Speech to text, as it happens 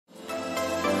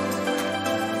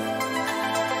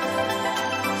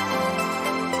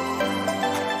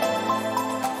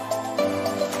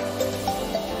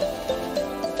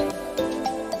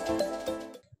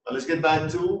get back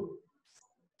to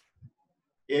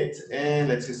it and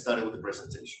let's get started with the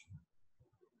presentation.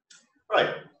 All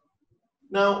right.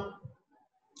 Now,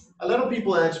 a lot of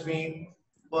people ask me,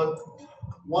 but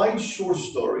why short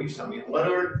stories? I mean, what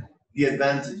are the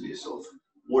advantages of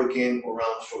working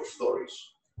around short stories?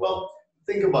 Well,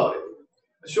 think about it.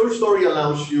 A short story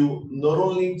allows you not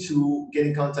only to get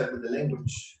in contact with the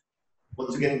language,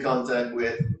 but to get in contact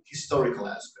with historical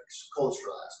aspects,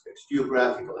 cultural aspects,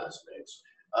 geographical aspects.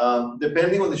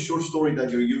 Depending on the short story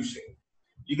that you're using,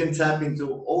 you can tap into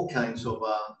all kinds of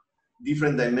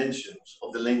different dimensions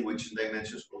of the language and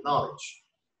dimensions of knowledge.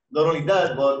 Not only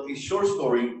that, but a short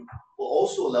story will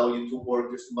also allow you to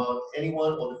work just about any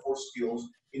one of the 4 skills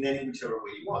in any whichever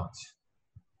way you want.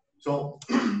 So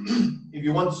if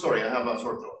you want, sorry, I have a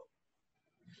sore throat.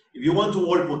 If you want to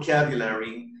work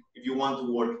vocabulary, if you want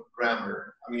to work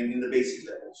grammar, I mean, in the basic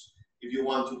levels, if you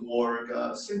want to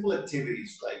work simple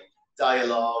activities like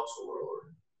dialogues or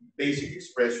basic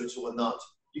expressions or whatnot,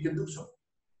 you can do so.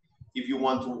 If you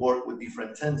want to work with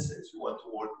different tenses, you want to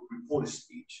work with reported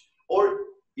speech, or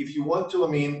if you want to, I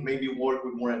mean, maybe work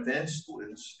with more advanced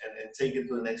students and take it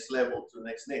to the next level, to the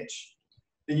next niche,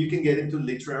 then you can get into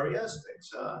literary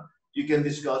aspects. You can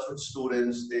discuss with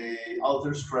students the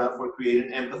author's craft for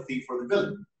creating empathy for the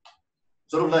villain.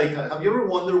 Sort of like, have you ever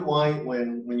wondered why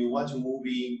when you watch a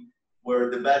movie where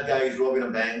the bad guy is robbing a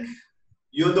bank,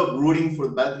 you end up rooting for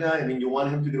the bad guy? I mean, you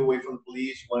want him to get away from the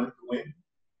police, you want him to win.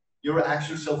 You ever ask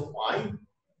yourself why?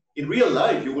 In real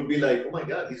life, you would be like, oh my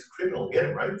God, he's a criminal, get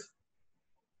him, right?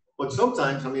 But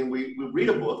sometimes, I mean, we read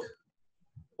a book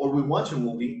or we watch a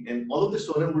movie and all of a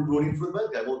sudden we're rooting for the bad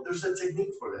guy. Well, there's a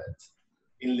technique for that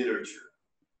in literature.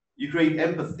 You create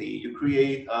empathy, you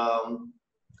create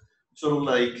sort of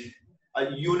like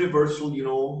a universal, you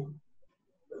know,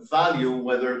 value,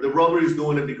 whether the robber is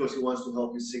doing it because he wants to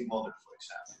help his sick mother, for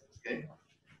example, okay?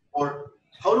 Or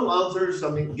how do authors, I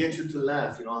mean, get you to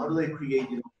laugh? You know, how do they create,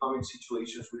 you know, comic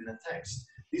situations within a text?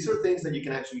 These are things that you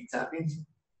can actually tap into.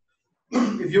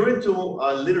 If you're into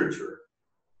literature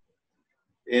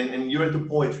and you're into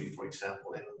poetry, for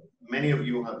example, and many of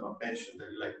you have mentioned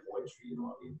that you like poetry, you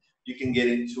know, I mean, you can get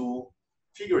into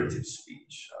figurative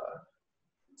speech,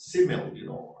 simile, you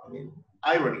know, I mean,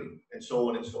 irony, and so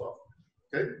on and so on.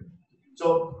 Okay,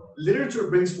 so literature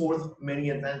brings forth many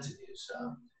advantages.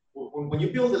 When you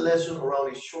build a lesson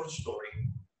around a short story,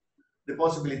 the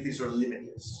possibilities are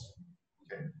limitless.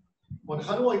 Okay, but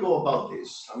how do I go about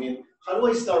this? I mean, how do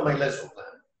I start my lesson plan?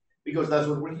 Because that's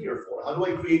what we're here for. How do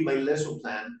I create my lesson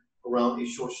plan around a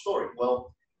short story?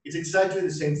 Well, it's exactly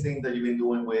the same thing that you've been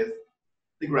doing with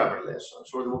the grammar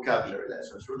lessons or the vocabulary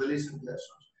lessons or the listening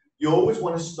lessons. You always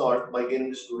want to start by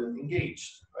getting the student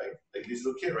engaged, right? Like this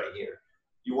little kid right here.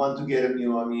 You want to get him, you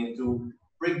know, I mean, to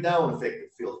break down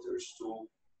affective filters, to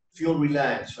feel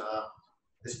relaxed,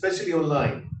 especially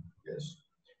online. Yes,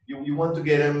 you want to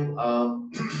get him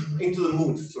into the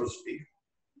mood, so to speak.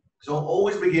 So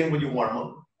always begin with your warm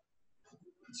up.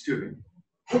 Excuse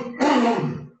me.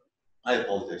 I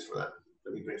apologize for that.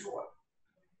 Let me drink some water.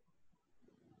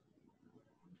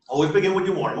 Always begin with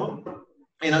your warm up.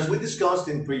 And as we discussed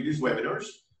in previous webinars,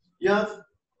 you have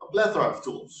a plethora of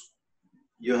tools.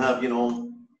 You have, you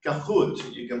know,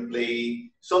 Kahoot. You can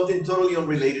play something totally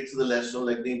unrelated to the lesson,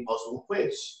 like the Impossible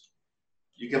Quiz.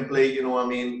 You can play, you know, I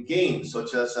mean, games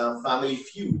such as Family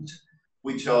Feud,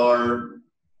 which are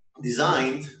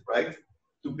designed, right,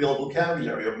 to build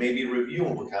vocabulary or maybe review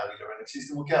vocabulary and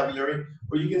existing vocabulary,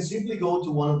 or you can simply go to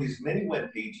one of these many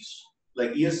web pages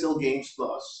like ESL Games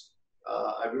Plus.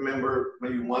 I remember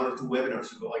maybe 1 or 2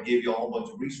 webinars ago, I gave you a whole bunch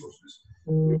of resources,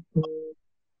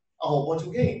 a whole bunch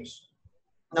of games.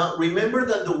 Now, remember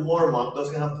that the warm-up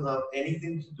doesn't have to have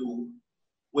anything to do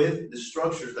with the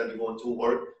structures that you're going to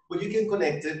work, but you can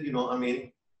connect it, you know, I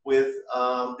mean, with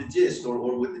the gist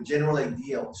or with the general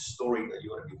idea of the story that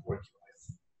you're going to be working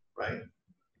with, right?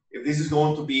 If this is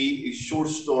going to be a short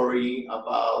story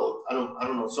about, I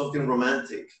don't know, something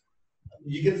romantic,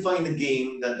 you can find a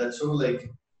game that sort of like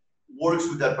works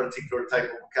with that particular type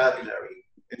of vocabulary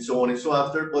and so on and so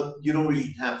after, but you don't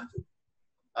really have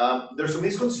to. There's a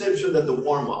misconception that the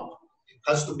warm-up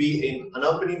has to be an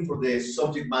opening for the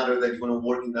subject matter that you're going to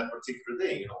work in that particular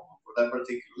day, you know, for that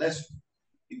particular lesson.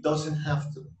 It doesn't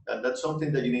have to. That's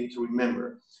something that you need to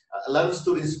remember. A lot of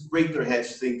students break their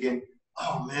heads thinking,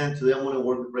 oh man, today I'm going to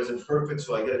work with present perfect,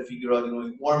 so I got to figure out, you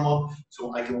know, warm-up,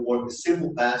 so I can work the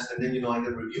simple past, and then, you know, I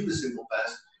can review the simple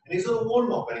past, and it's not a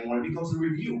warm-up anymore, it becomes a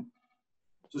review.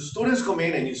 So students come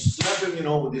in and you slap them, you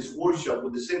know, with this workshop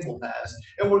with the simple past,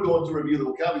 and we're going to review the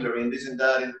vocabulary and this and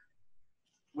that, and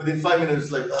within 5 minutes,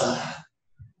 it's like,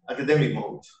 academic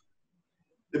mode.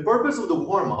 The purpose of the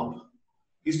warm-up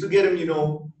is to get them, you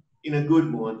know, in a good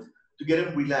mood, to get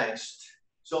them relaxed.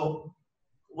 So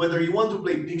whether you want to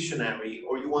play Pictionary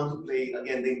or you want to play,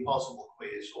 again, the impossible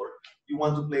quiz, or you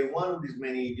want to play one of these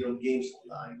many, you know, games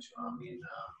online,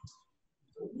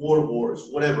 War Wars,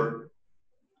 whatever,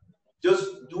 just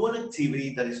do an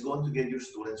activity that is going to get your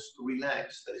students to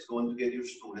relax, that is going to get your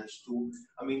students to,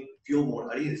 feel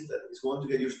more at ease, that is going to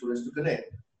get your students to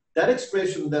connect. That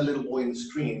expression, that little boy on the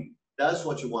screen, that's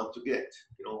what you want to get.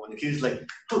 You know, when the kid is like,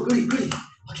 oh, goody, goody,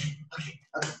 okay,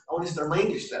 I want to start my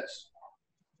English class.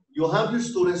 You'll have your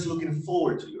students looking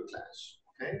forward to your class,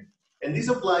 okay? And this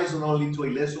applies not only to a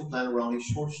lesson plan around a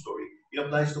short story, it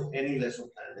applies to any lesson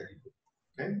plan that you do,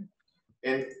 okay?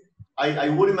 And I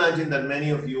would imagine that many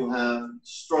of you have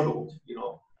struggled, you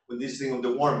know, with this thing of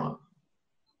the warm-up.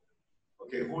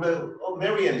 Okay, oh,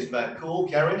 Marianne is back. Cool.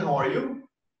 Karen, how are you?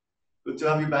 Good to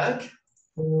have you back.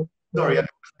 Sorry, I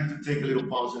have to take a little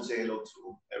pause and say hello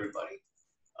to everybody.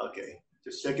 Okay,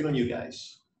 just checking on you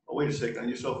guys. Oh, wait a second,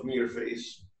 you saw familiar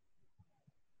face.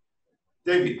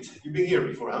 David, you've been here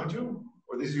before, haven't you?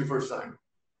 Or this is your first time?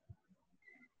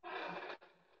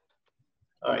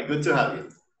 All right, good to have you.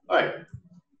 All right,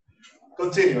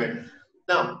 continuing.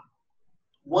 Now,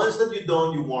 once that you're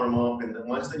done, you warm up, and then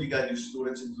once that you got your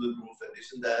students into the groove and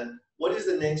this and that, what is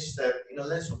the next step in a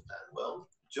lesson plan? Well,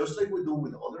 just like we do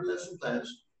with other lesson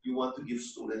plans, you want to give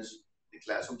students the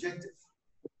class objective.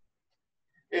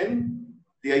 And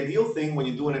the ideal thing when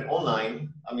you're doing it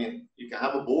online, you can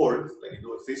have a board, like you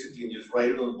do it physically, and you just write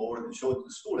it on the board and show it to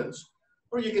the students.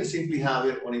 Or you can simply have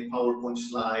it on a PowerPoint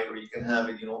slide, or you can have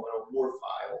it, you know, on a Word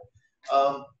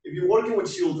file. If you're working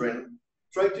with children,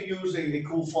 try to use a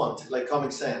cool font, like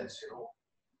Comic Sans, you know.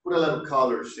 Put a lot of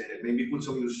colors in it, maybe put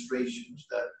some illustrations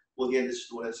that will get the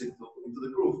students into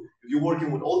the groove. If you're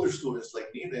working with older students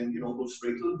like me, then, you know, go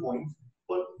straight to the point.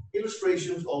 But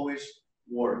illustrations always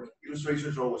work.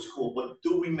 Illustrations are always cool, but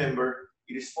do remember,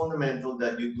 it is fundamental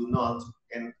that you do not,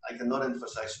 and I cannot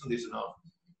emphasize this enough,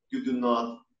 you do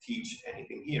not teach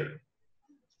anything here.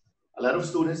 A lot of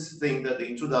students think that the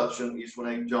introduction is when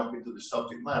I jump into the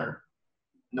subject matter.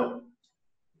 No.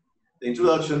 The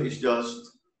introduction is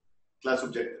just class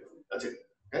objective. That's it,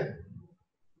 okay?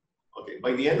 Okay,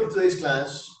 by the end of today's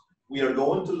class, we are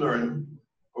going to learn,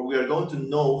 or we are going to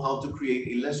know how to create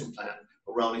a lesson plan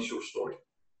around a short story.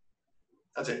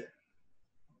 That's it,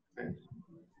 okay?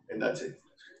 And that's it.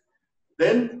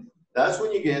 Then, that's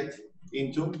when you get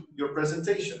into your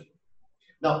presentation.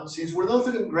 Now, since we're not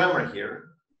talking grammar here,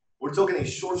 we're talking a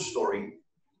short story,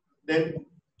 then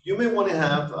you may want to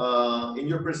have in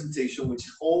your presentation, which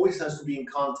always has to be in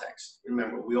context.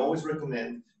 Remember, we always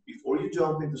recommend, before you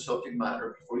jump into subject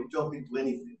matter, before you jump into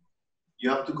anything, you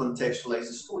have to contextualize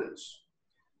the students.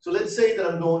 So let's say that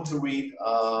I'm going to read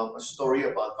a story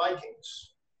about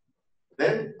Vikings.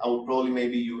 Then I would probably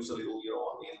maybe use a little,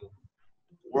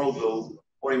 world globe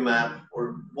or a map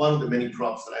or one of the many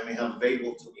props that I may have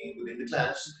available to me within the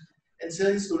class, and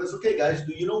tell the students, okay, guys,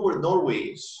 do you know where Norway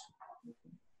is?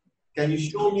 Can you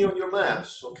show me on your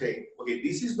maps? Okay,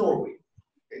 this is Norway.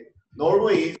 Okay.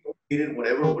 Norway is located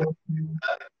whatever.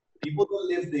 People don't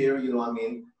live there,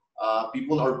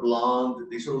 people are blonde.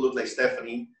 They sort of look like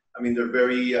Stephanie. They're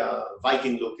very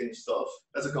Viking looking stuff.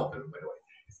 That's a compliment, by the way.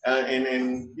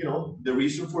 And the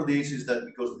reason for this is that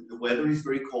because the weather is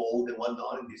very cold and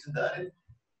whatnot and this and that. And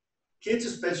kids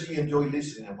especially enjoy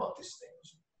listening about these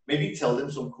things. Maybe tell them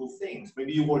some cool things.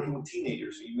 Maybe you're working with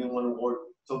teenagers, so you may want to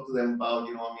talk to them about,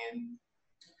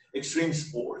 extreme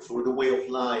sports or the way of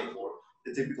life or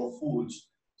the typical foods.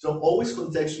 So always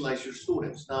contextualize your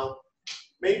students. Now,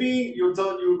 maybe you're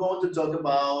going to talk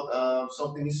about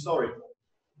something historical,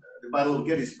 the Battle of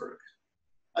Gettysburg.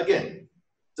 Again,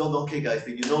 tell them, okay, guys,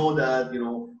 did you know that,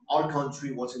 our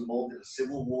country was involved in a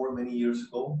civil war many years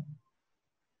ago?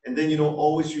 And then,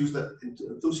 always use that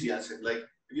enthusiasm. Like,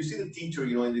 if you see the teacher, in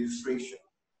the illustration,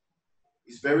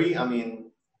 it's very,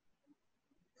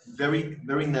 very,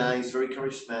 very nice, very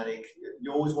charismatic.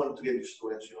 You always want to get your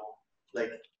students,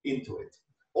 like into it.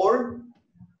 Or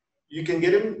you can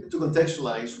get them to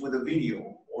contextualize with a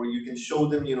video, or you can show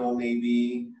them,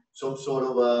 maybe some sort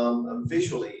of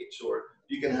visual aids, or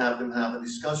you can have them have a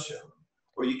discussion,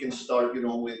 or you can start,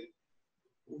 with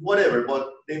whatever. But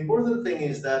the important thing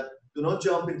is that do not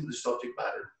jump into the subject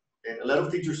matter. And a lot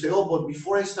of teachers say, oh, but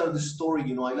before I start the story,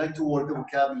 I like to work the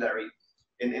vocabulary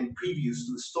and previews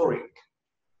to the story.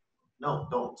 No,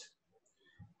 don't.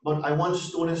 But I want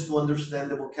students to understand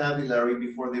the vocabulary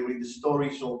before they read the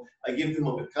story. So I give them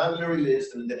a vocabulary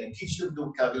list, and then I teach them the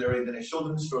vocabulary, and then I show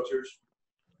them the structures.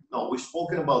 No, we've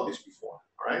spoken about this before,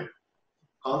 all right?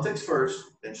 Context first,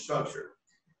 then structure.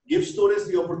 Give students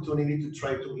the opportunity to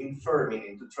try to infer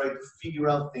meaning, to try to figure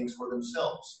out things for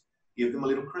themselves. Give them a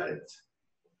little credit.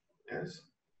 Yes.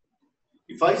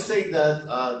 If I say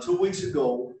that 2 weeks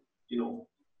ago,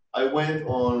 I went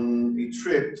on a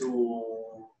trip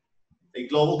to a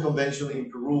global convention in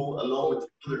Peru along with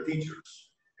other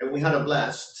teachers, and we had a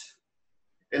blast.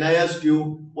 And I asked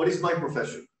you, what is my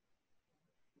profession?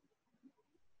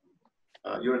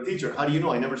 You're a teacher. How do you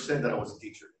know? I never said that I was a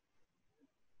teacher.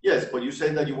 Yes, but you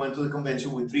said that you went to the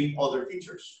convention with 3 other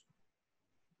teachers.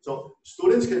 So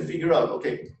students can figure out,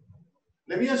 okay,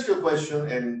 let me ask you a question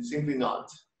and simply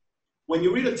not. When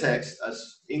you read a text,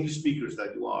 as English speakers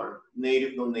that you are,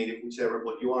 native, non-native, whichever,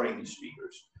 but you are English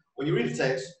speakers. When you read a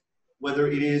text, whether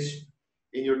it is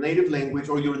in your native language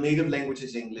or your native language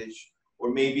is English,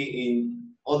 or maybe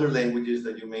in other languages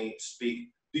that you may speak,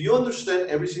 do you understand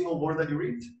every single word that you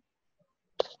read?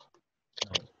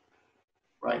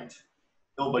 Right.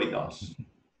 Nobody does.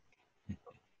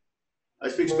 I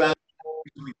speak Spanish, I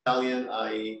speak Italian,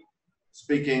 I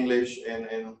speak English, and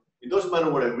it doesn't matter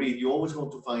what I read, you always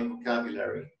want to find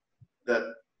vocabulary that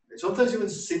sometimes even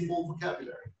simple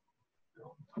vocabulary.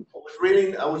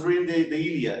 I was reading the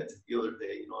Iliad the other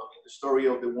day, the story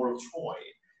of the war of Troy,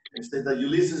 and said that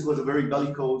Ulysses was a very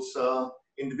bellicose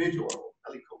individual.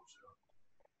 Bellicose.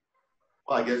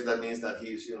 Well, I guess that means that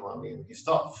he's, he's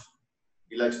tough.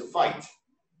 He likes to fight.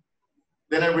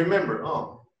 Then I remember,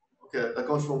 oh, okay, that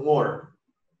comes from war.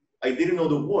 I didn't know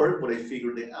the word, but I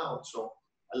figured it out. So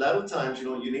a lot of times,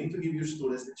 you need to give your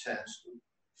students the chance to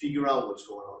figure out what's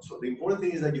going on. So the important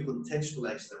thing is that you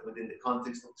contextualize them within the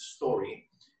context of the story.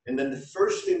 And then the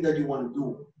first thing that you want to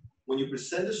do when you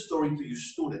present the story to your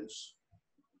students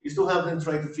is to have them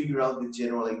try to figure out the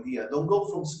general idea. Don't go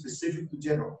from specific to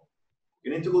general.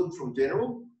 You need to go from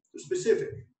general to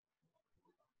specific.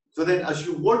 So then as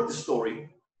you work the story,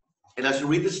 and as you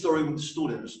read the story with the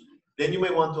students, then you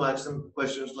may want to ask them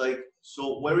questions like,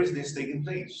 so where is this taking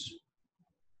place?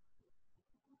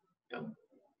 Yeah.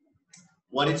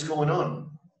 What is going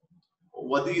on?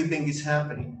 What do you think is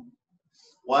happening?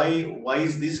 Why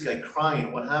is this guy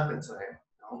crying? What happened to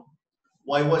him?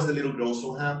 Why was the little girl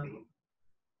so happy?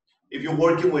 If you're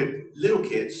working with little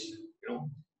kids,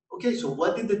 okay, so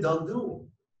what did the dog do?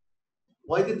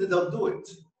 Why did the dog do it?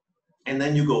 And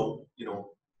then you go,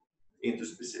 into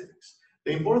specifics.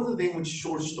 The important thing with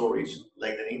short stories,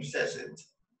 like the name says it,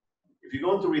 if you're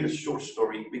going to read a short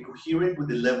story, be coherent with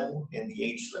the level and the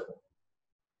age level.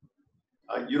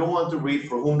 You don't want to read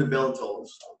For Whom the Bell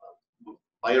Tolls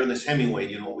by Ernest Hemingway,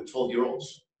 with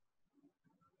 12-year-olds.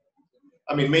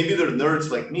 I mean, maybe they're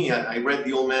nerds like me. I read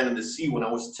The Old Man and the Sea when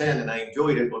I was 10 and I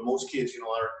enjoyed it, but most kids,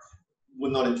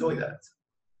 would not enjoy that.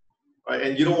 Right?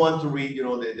 And you don't want to read,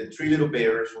 the Three Little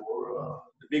Bears or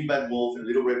The Big Bad Wolf and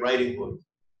Little Red Riding Hood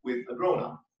with a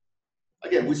grown-up.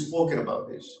 Again, we've spoken about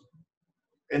this.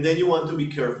 And then you want to be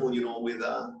careful, with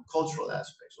cultural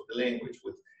aspects of the language.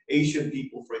 With Asian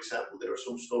people, for example, there are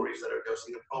some stories that are just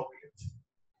inappropriate.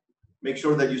 Make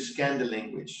sure that you scan the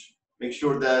language. Make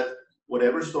sure that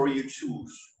whatever story you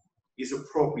choose is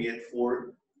appropriate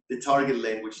for the target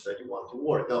language that you want to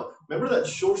work. Now, remember that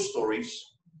short stories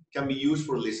can be used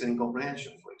for listening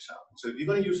comprehension, for example. So if you're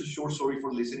going to use a short story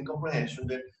for listening comprehension,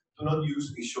 then do not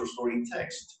use a short story in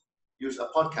text. Use a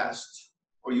podcast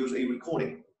or use a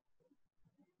recording.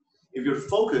 If your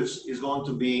focus is going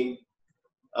to be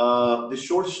the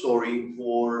short story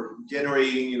for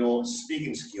generating,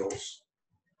 speaking skills,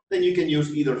 then you can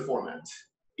use either format.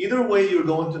 Either way, you're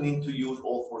going to need to use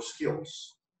all 4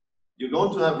 skills. You're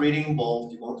going to have reading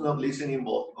involved, you're going to have listening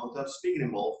involved, you're going to have speaking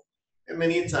involved, and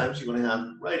many times you're going to have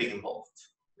writing involved.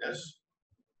 Yes?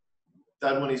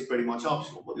 That one is pretty much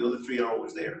optional, but the other 3 are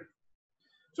always there.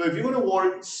 So if you're going to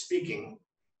work speaking,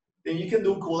 then you can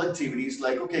do cool activities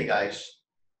like, okay, guys,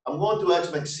 I'm going to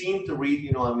ask Maxine to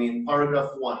read,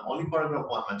 paragraph 1, only paragraph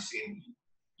 1, Maxine.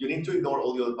 You need to ignore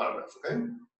all the other paragraphs, okay?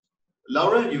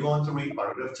 Laura, you're going to read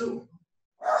paragraph 2.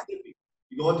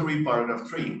 You're going to read paragraph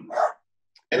 3.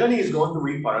 Melanie is going to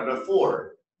read paragraph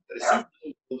 4. That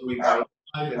is going to read paragraph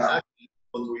 5, and Ashley is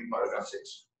going to read paragraph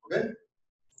 6, okay?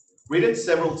 Read it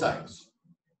several times.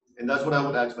 And that's what I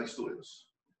would ask my students,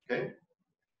 okay?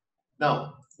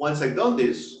 Now, once I've done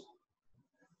this,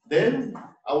 then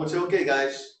I would say, okay,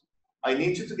 guys, I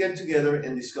need you to get together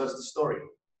and discuss the story.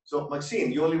 So,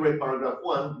 Maxine, you only read paragraph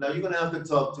 1. Now you're going to have to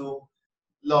talk to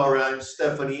Laura and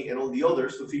Stephanie and all the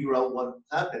others to figure out what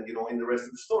happened, in the rest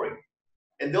of the story.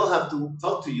 And they'll have to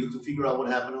talk to you to figure out what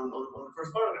happened on the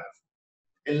first paragraph.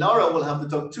 And Laura will have to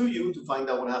talk to you to find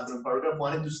out what happened in paragraph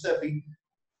 1 and to Steffi.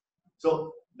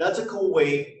 So that's a cool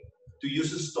way to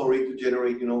use a story to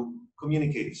generate,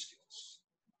 communicative skills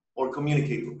or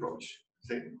communicative approach.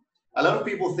 See? A lot of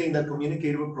people think that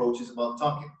communicative approach is about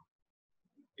talking.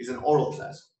 It's an oral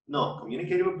class. No,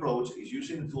 communicative approach is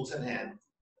using the tools at hand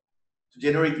to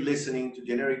generate listening, to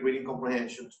generate reading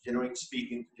comprehension, to generate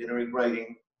speaking, to generate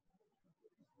writing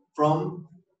from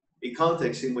a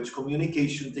context in which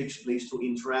communication takes place through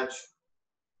interaction.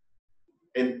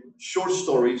 And short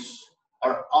stories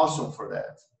are awesome for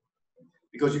that.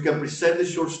 Because you can present the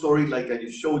short story like I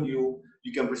just showed you.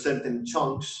 You can present in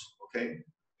chunks, okay?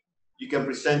 You can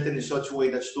present it in such a way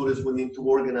that students will need to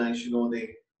organize,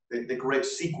 the correct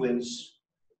sequence.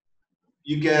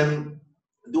 You can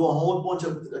do a whole bunch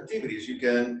of activities. You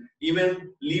can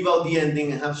even leave out the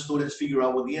ending and have students figure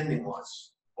out what the ending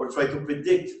was, or try to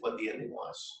predict what the ending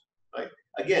was, right?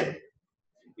 Again,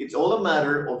 it's all a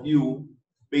matter of you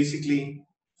basically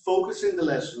focusing the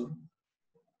lesson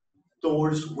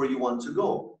towards where you want to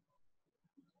go.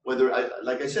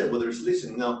 Like I said, whether it's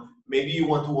listening. Now, maybe you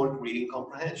want to work reading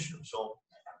comprehension. So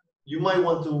you might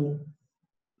want to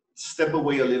step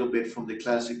away a little bit from the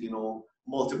classic,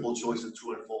 multiple choice and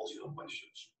true and false,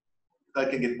 questions. That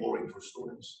can get boring for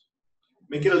students.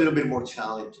 Make it a little bit more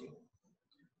challenging.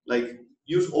 Like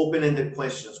use open-ended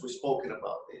questions. We've spoken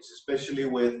about this, especially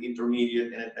with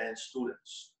intermediate and advanced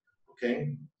students.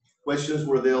 Okay? Questions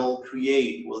where they'll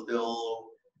create, where they'll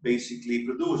basically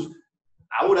produce.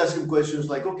 I would ask him questions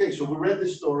like, okay, so we read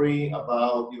this story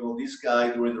about, this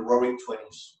guy during the Roaring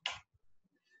 20s.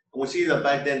 And we see that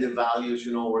back then the values,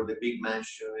 were the big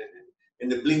mansion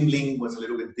and the bling bling was a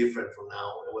little bit different from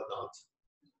now and whatnot.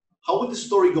 How would the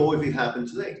story go if it happened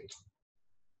today?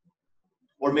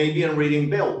 Or maybe I'm reading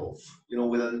Beowulf,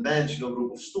 with an advanced,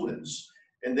 group of students.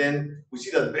 And then we see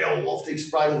that Beowulf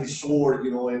takes pride on his sword,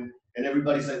 and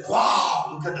everybody's like, wow,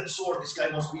 look at that sword. This guy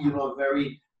must be, a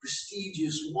very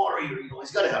prestigious warrior,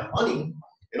 he's got to have money.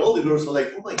 And all the girls are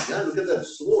like, oh my God, look at that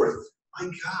sword. My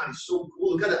God, it's so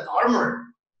cool. Look at that armor.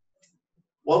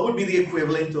 What would be the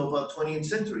equivalent of a 20th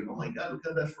century? Oh my God, look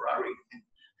at that Ferrari.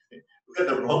 Look at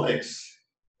the Rolex.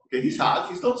 Okay, he's hot,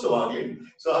 he's not so ugly.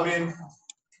 So, I mean,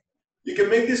 you can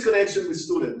make this connection with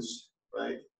students,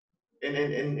 right?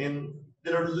 And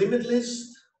there are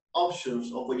limitless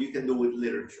options of what you can do with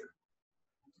literature.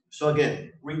 So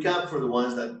again, recap for the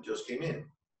ones that just came in.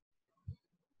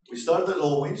 We start as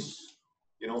always,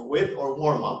 with or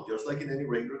warm up, just like in any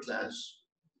regular class.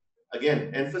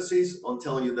 Again, emphasis on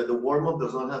telling you that the warm up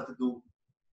does not have to do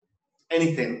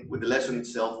anything with the lesson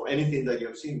itself or anything that you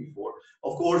have seen before.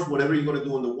 Of course, whatever you're going to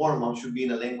do in the warm up should be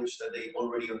in a language that they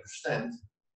already understand,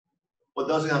 but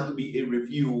doesn't have to be a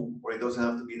review or it doesn't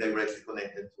have to be directly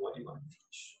connected to what you're going to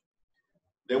teach.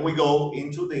 Then we go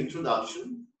into the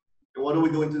introduction. And what do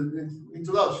we do in the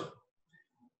introduction?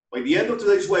 By the end of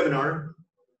today's webinar,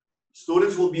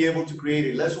 students will be able to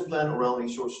create a lesson plan around a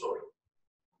short story.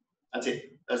 That's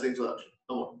it. That's the introduction.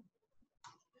 No more.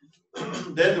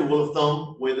 Then the rule of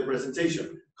thumb with the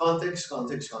presentation. Context,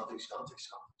 context, context, context,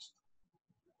 context.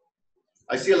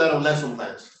 I see a lot of lesson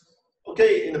plans.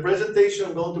 Okay, in the presentation,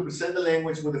 I'm going to present the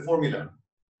language with the formula.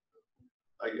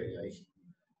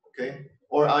 Okay,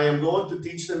 or I am going to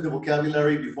teach them the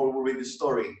vocabulary before we read the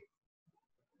story.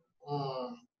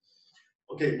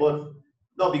 Okay, but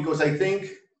no, because I think,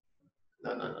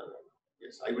 no.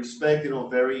 Yes, I respect,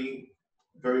 very,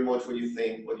 very much what you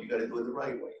think, but you got to do it the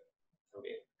right way.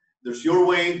 Okay, there's your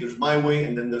way, there's my way,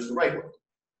 and then there's the right way.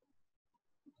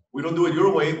 We don't do it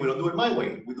your way, we don't do it my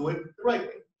way, we do it the right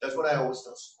way. That's what I always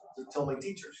tell my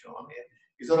teachers,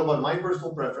 it's not about my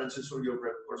personal preferences or your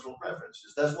personal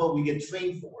preferences. That's what we get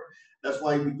trained for. That's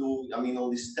why we do, all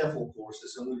these TEFL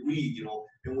courses, and we read,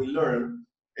 and we learn.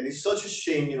 And it's such a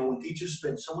shame, when teachers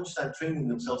spend so much time training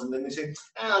themselves and then they say,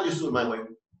 I'll just do it my way.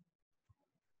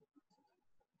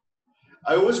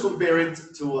 I always compare it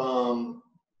to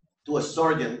a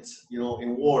sergeant,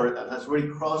 in war that has already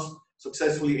crossed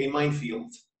successfully a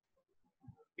minefield.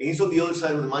 And he's on the other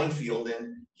side of the minefield,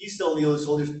 and he's telling the other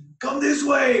soldiers, come this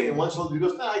way. And one soldier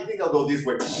goes, I think I'll go this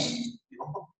way.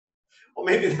 Or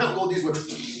maybe I'll go this way.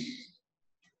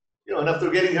 And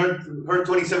after getting hurt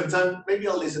 27 times, maybe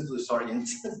I'll listen to the sergeant.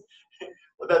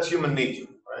 But that's human nature,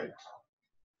 right?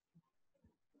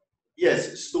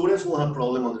 Yes, students will have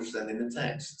problems understanding the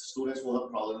text. Students will have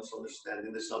problems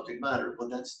understanding the subject matter, but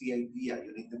that's the idea.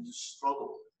 You need them to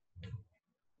struggle.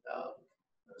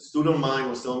 A student of mine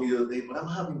was telling me the other day, but I'm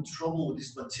having trouble with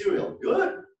this material.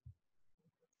 Good.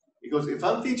 Because if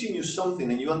I'm teaching you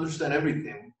something and you understand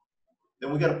everything,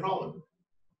 then we got a problem.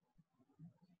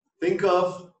 Think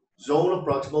of zone of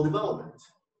proximal development.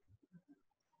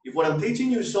 If what I'm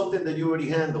teaching you is something that you already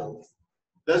handle,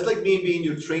 that's like me being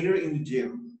your trainer in the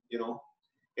gym,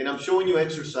 and I'm showing you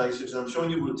exercises, and I'm showing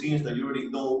you routines that you already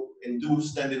know and do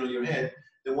standing on your head.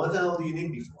 then what the hell do you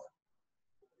need me for?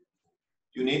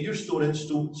 You need your students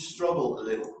to struggle a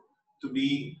little, to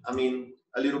be,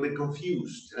 a little bit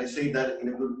confused. And I say that in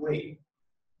a good way.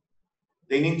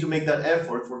 They need to make that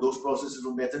effort for those processes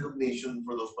of metacognition,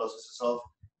 for those processes of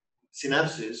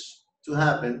synapses to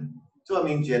happen,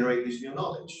 to, generate this new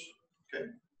knowledge, okay?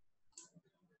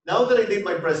 Now that I did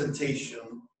my presentation,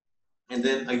 and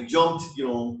then I jumped,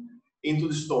 into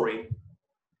the story.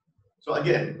 So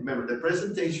again, remember, the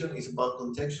presentation is about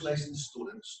contextualizing the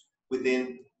students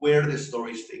within where the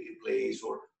story is taking place,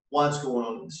 or what's going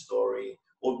on in the story,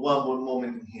 or one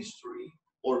moment in history,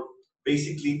 or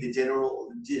basically the general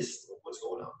gist of what's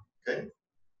going on, okay?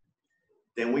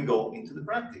 Then we go into the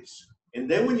practice. And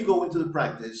then when you go into the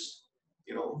practice,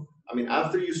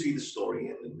 after you see the story,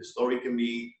 and the story can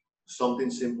be something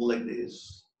simple like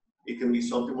this, it can be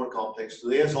something more complex.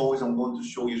 Today, as always, I'm going to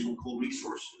show you some cool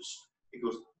resources,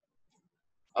 because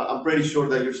I'm pretty sure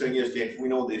that you're saying, yes, James, we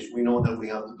know this. We know that we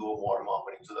have to do a warm-up,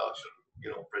 an introduction,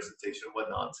 presentation,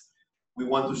 whatnot. We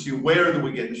want to see, where do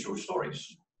we get the short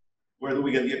stories? Where do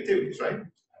we get the activities, right?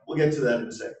 We'll get to that in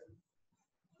a second.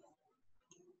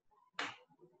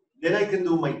 Then I can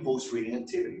do my post-reading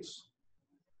activities.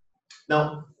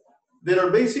 Now, there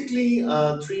are basically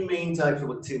 3 main types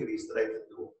of activities that I can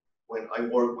do when I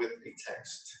work with a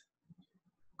text.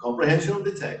 Comprehension of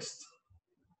the text.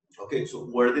 Okay, so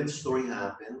where did the story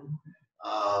happen?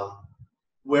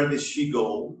 Where did she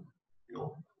go?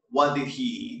 What did he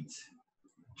eat?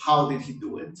 How did he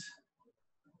do it?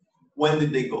 When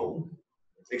did they go?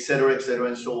 Etc.,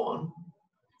 and so on.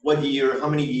 What year? How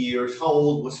many years? How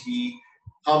old was he?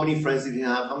 How many friends did he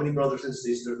have? How many brothers and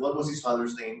sisters? What was his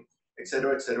father's name?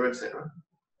 Etc., etc.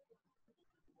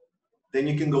 Then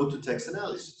you can go to text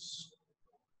analysis,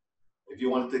 if you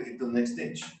want to take it to the next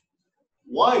stage.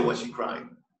 Why was she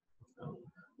crying?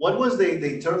 What was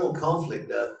the internal conflict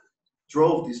that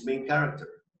drove this main character?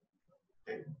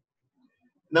 Okay.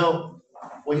 Now,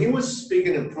 when he was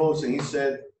speaking in prose, and he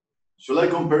said, "Shall I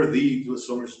compare thee to a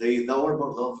summer's day? Thou art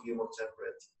more lovely and more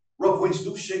temperate. Rough winds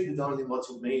do shake the darling buds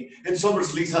of May, and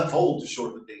summer's leaves have told to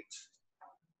short the date."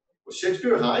 Was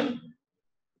Shakespeare high?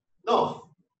 No.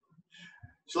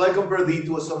 Shall I compare thee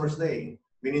to a summer's day?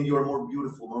 Meaning you are more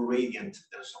beautiful, more radiant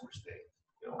than a summer's day.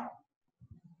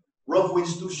 Rough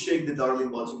winds do shake the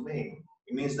darling buds of May.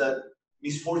 It means that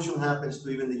misfortune happens to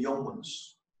even the young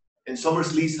ones. And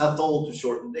summer's leaves have told to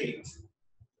shorten date.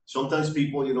 Sometimes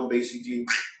people, basically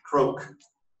croak,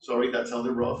 sorry, that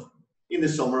sounded rough, in the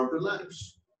summer of their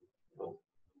lives.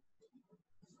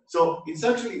 So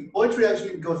poetry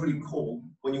actually becomes really cool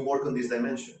when you work on these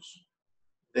dimensions.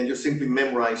 Then you're simply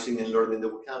memorizing and learning the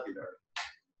vocabulary.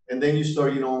 And then you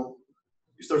start,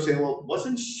 saying, well,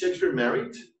 wasn't Shakespeare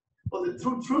married? Well, the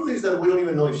truth is that we don't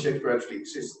even know if Shakespeare actually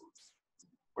existed,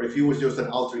 or if he was just an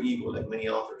alter ego like many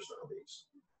authors nowadays.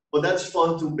 But that's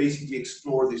fun to basically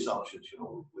explore these options,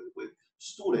 with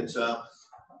students.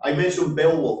 I mentioned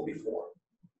Beowulf before.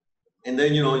 And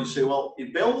then, you say, well,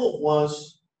 if Beowulf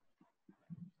was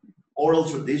oral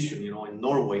tradition, in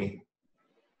Norway,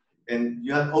 and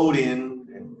you had Odin,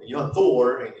 and you had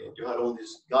Thor, and you had all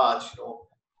these gods,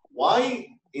 why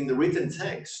in the written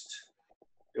text,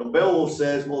 Beowulf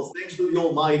says, well, thanks to the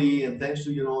Almighty, and thanks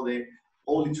to, the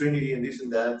Holy Trinity and this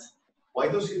and that, why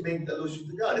does he make allusion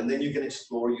to God? And then you can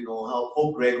explore, how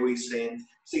Pope Gregory, St.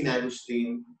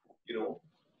 Augustine,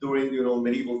 during,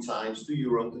 medieval times to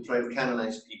Europe to try to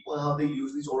canonize people, and how they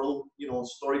use these oral,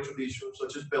 story traditions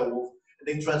such as Beowulf, and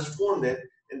they transformed it,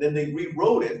 and then they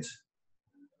rewrote it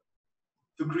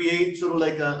to create sort of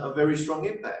like a very strong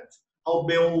impact. How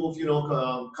Beowulf,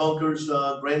 conquers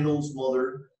Grendel's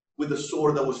mother with a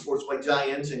sword that was forged by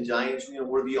giants, and giants,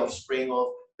 were the offspring of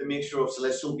the mixture of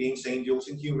celestial beings, angels,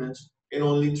 and humans, and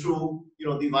only through,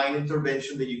 divine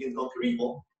intervention that you can conquer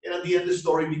evil. And at the end, the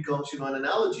story becomes, an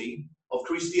analogy of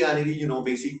Christianity,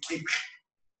 basically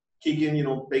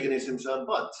kicking, paganism's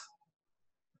butt.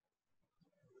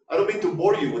 I don't mean to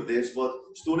bore you with this, but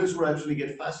students will actually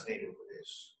get fascinated with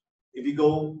this. If you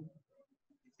go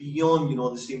beyond,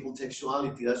 the simple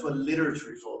textuality, that's what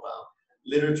literature is all about.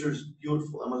 Literature is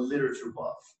beautiful. I'm a literature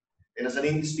buff. And as an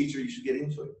English teacher, you should get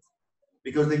into it,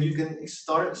 because then you can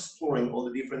start exploring all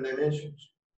the different dimensions.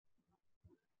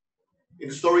 In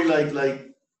a story like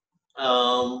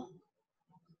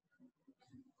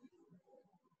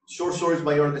short stories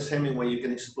by Ernest Hemingway, you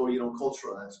can explore,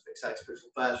 cultural aspects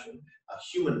of fashion,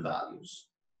 human values.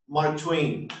 Mark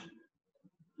Twain,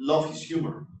 love his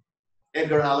humor.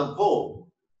 Edgar Allan Poe,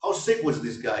 how sick was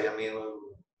this guy?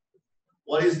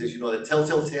 What is this? The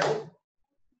telltale tale?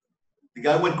 The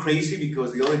guy went crazy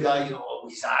because the other guy,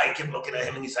 his eye kept looking at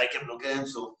him, and his eye kept looking at him.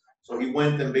 So So he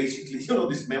went and basically,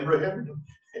 dismembered him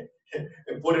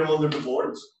and put him under the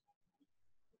boards.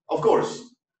 Of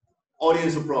course,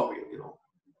 audience appropriate,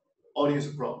 audience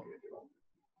appropriate.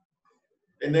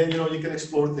 And then, you can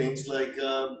explore things like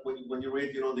when you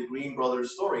read, the Green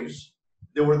Brothers stories,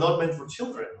 they were not meant for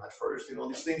children at first.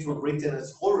 These things were written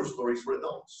as horror stories for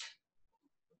adults.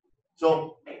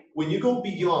 So when you go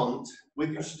beyond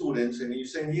with your students and you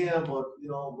say, yeah, but,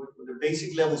 with the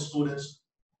basic level students,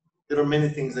 there are many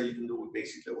things that you can do with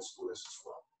basic level students as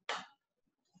well.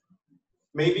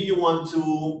 Maybe you want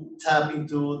to tap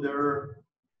into their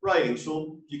writing,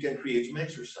 so you can create some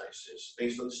exercises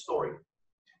based on the story.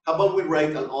 How about we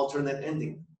write an alternate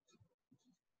ending?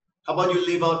 How about you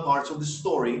leave out parts of the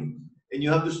story and you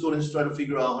have the students try to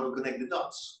figure out how to connect the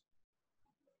dots?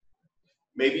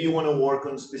 Maybe you want to work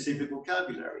on specific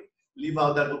vocabulary. Leave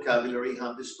out that vocabulary,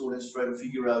 have the students try to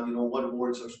figure out, what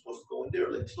words are supposed to go in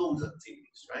there, like close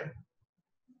activities, right?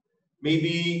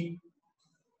 Maybe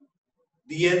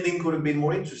the ending could have been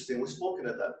more interesting. We've spoken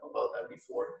about that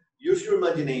before. Use your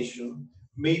imagination.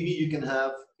 Maybe you can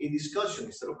have a discussion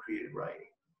instead of creative writing.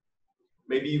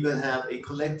 Maybe you can have a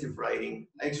collective writing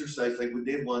exercise like we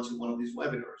did once in one of these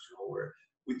webinars, where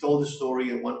we told the story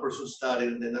and one person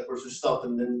started and then that person stopped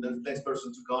and then the next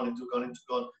person took on and took on and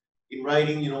took on. In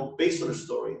writing, based on a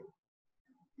story.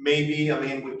 Maybe,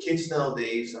 with kids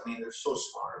nowadays, they're so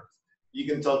smart. You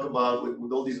can talk about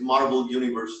with all this Marvel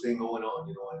universe thing going on,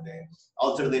 and then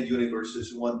alternate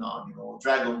universes and whatnot,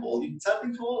 Dragon Ball, you tap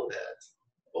into all of that.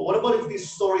 But what about if this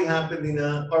story happened in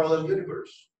a parallel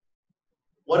universe?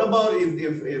 What about if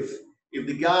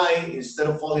the guy, instead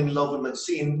of falling in love with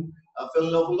Maxine, fell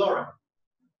in love with Laura?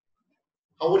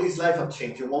 How would his life have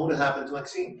changed and what would have happened to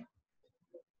Maxine?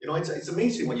 It's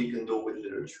amazing what you can do with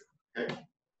literature. Okay?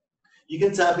 You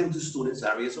can tap into students'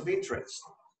 areas of interest.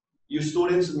 Your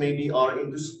students maybe are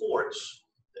into sports.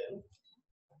 Then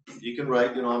you can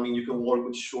write, you can work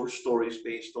with short stories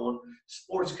based on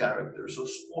sports characters or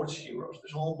sports heroes.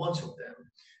 There's a whole bunch of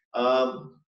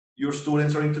them. Your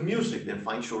students are into music, then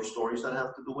find short stories that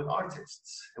have to do with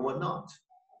artists and whatnot.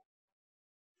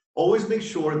 Always make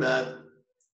sure that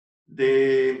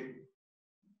the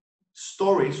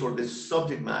stories or the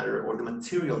subject matter or the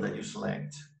material that you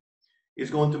select is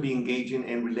going to be engaging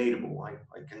and relatable.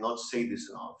 I cannot say this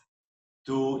enough,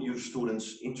 to your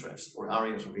students' interests or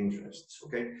areas of interest,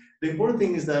 okay? The important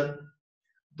thing is that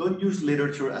don't use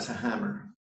literature as a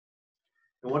hammer.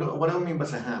 And what do I mean by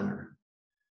a hammer?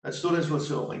 That students will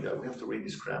say, oh my God, we have to read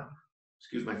this crap.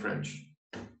 Excuse my French.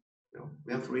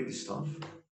 We have to read this stuff.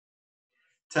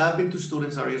 Tap into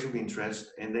students' areas of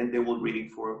interest, and then they will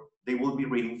be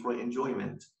reading for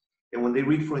enjoyment. And when they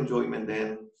read for enjoyment,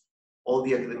 then all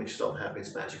the academic stuff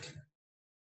happens magically.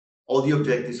 All the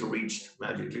objectives are reached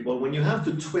magically. But when you have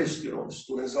to twist, the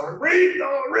students are read.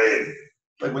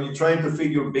 Like when you're trying to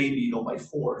feed your baby, by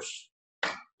force,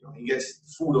 he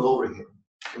gets food all over him.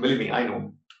 And believe me, I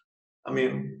know.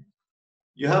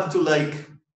 You have to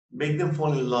make them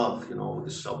fall in love, with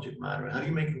the subject matter. How do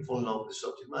you make them fall in love with the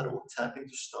subject matter? Well, tap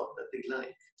into stuff that they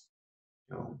like.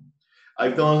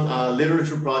 I've done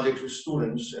literature projects with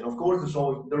students, and of course,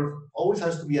 there always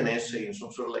has to be an essay and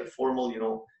some sort of formal,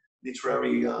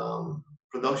 literary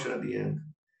production at the end.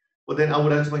 But then I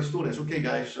would ask my students, okay,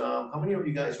 guys, how many of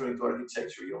you guys are into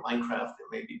architecture, Minecraft, and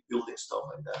maybe building stuff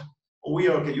like that? Oh, we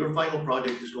are. Okay, your final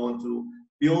project is going to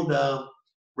build a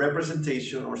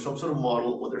representation or some sort of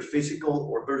model, whether physical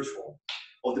or virtual,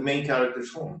 of the main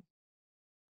character's home.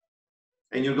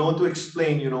 And you're going to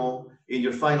explain, in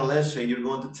your final essay, you're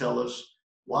going to tell us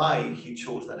why he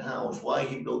chose that house, why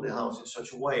he built the house in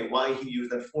such a way, why he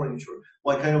used that furniture,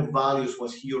 what kind of values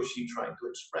was he or she trying to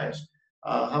express.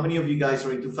 How many of you guys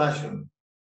are into fashion?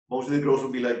 Most of the girls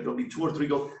will be like, there'll be 2 or 3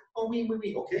 go, oh, me,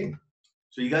 okay.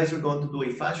 So you guys are going to do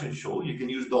a fashion show. You can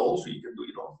use dolls, so you can do,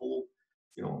 a full,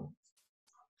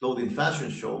 clothing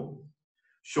fashion show,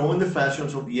 showing the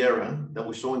fashions of the era that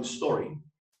we saw in the story.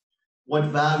 What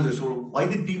values or why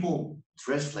did people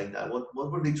dress like that?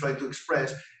 What were they trying to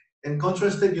express? And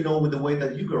contrasted, with the way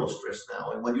that you girls dress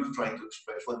now and what you're trying to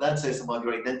express, what that says about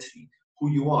your identity, who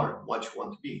you are, what you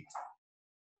want to be.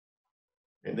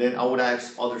 And then I would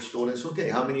ask other students, okay,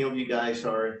 how many of you guys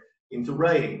are into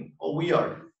writing? Oh, we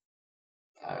are.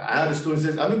 I had a student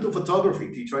say, I'm into photography,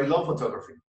 teacher, I love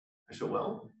photography. I said,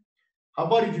 well, how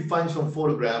about if you find some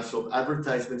photographs of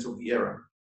advertisements of the era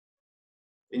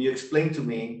and you explain to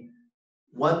me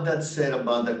what that said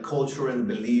about the culture and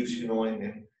beliefs,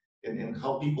 and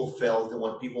how people felt and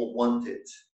what people wanted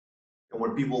and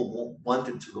where people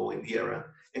wanted to go in the era,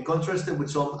 and contrast it with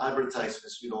some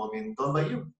advertisements, done by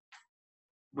you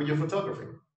with your photography.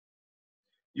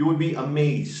 You would be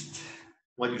amazed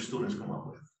what your students come up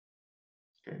with.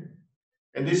 Okay,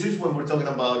 and this is when we're talking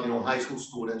about high school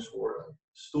students or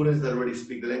students that already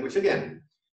speak the language. Again,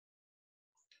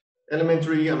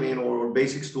 elementary, or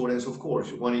basic students, of course,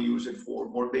 you want to use it for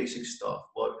more basic stuff.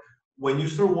 But when you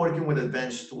start working with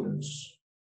advanced students,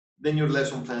 then your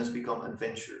lesson plans become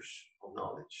adventures of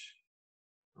knowledge.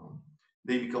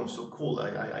 They become so cool.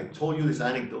 I told you this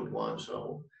anecdote once.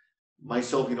 So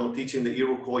myself, teaching the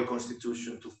Iroquois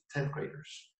Constitution to 10th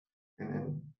graders. And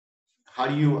then how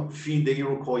do you feed the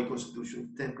Iroquois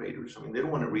Constitution to 10th graders? They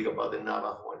don't want to read about the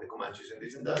Navajo and the Comanches and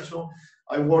this and that. So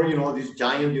I wore, this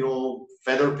giant,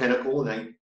 feather pinnacle, and I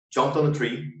jumped on a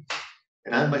tree,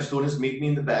 and I had my students meet me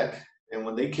in the back. And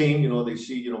when they came, they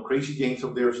see, Crazy James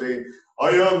up there saying, "I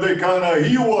am the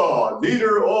Kanahiwa,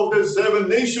 leader of the 7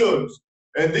 nations.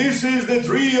 And this is the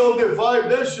 3 of the 5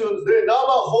 nations, the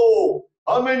Navajo.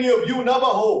 How many of you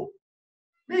Navajo?"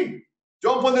 Me.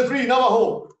 Jump on the tree,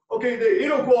 Navajo. Okay, the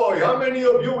Iroquois. How many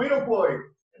of you Iroquois?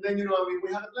 And then,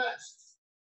 we had a blast.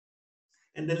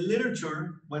 And then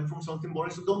literature went from something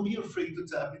boring. So don't be afraid to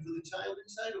tap into the child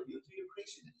inside of you, to your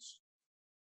craziness.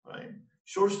 Right?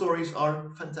 Short stories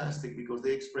are fantastic because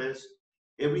they express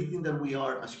everything that we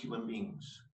are as human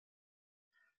beings.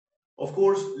 Of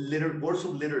course, works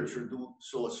of literature do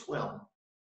so as well,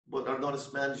 but are not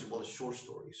as manageable as short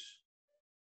stories.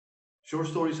 Short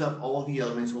stories have all the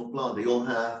elements of a plot. They all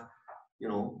have,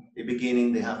 a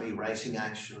beginning, they have a rising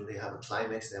action, they have a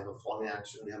climax, they have a falling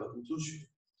action, they have a conclusion.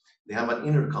 They have an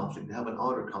inner conflict, they have an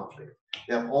outer conflict.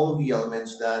 They have all the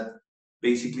elements that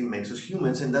basically makes us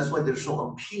humans, and that's why they're so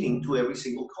appealing to every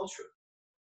single culture.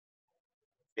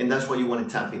 And that's what you want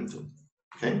to tap into,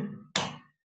 okay?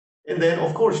 And then,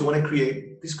 of course, you want to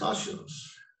create discussions.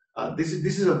 This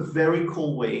is a very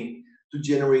cool way to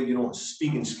generate,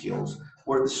 speaking skills,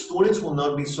 where the students will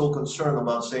not be so concerned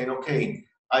about saying, okay,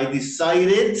 I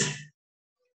decided,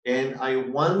 and I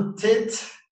wanted,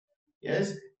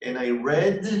 yes, and I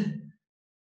read.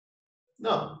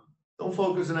 No, don't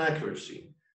focus on accuracy.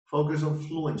 Focus on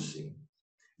fluency.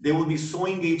 They will be so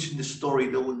engaged in the story,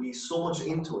 they will be so much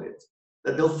into it,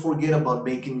 that they'll forget about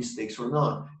making mistakes or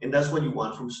not. And that's what you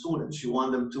want from students. You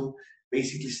want them to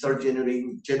basically start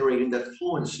generating that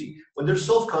fluency. When they're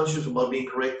self-conscious about being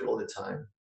corrected all the time,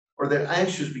 or they're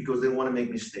anxious because they want to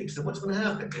make mistakes, then what's going to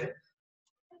happen? Yeah?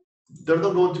 They're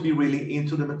not going to be really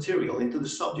into the material, into the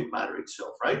subject matter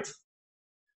itself, right?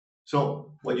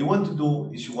 So what you want to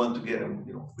do is you want to get them,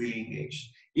 really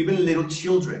engaged. Even little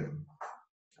children.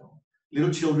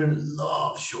 Little children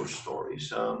love short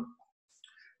stories.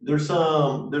 There's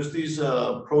this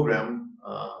program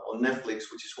on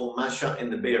Netflix which is called Masha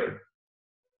and the Bear,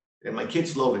 and my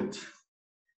kids love it.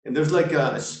 And there's like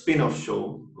a spin-off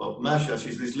show of Masha.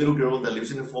 She's this little girl that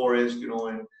lives in the forest,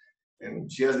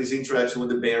 and she has this interaction with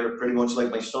the bear, pretty much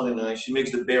like my son and I. She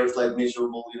makes the bear's life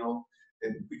miserable,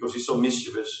 and because he's so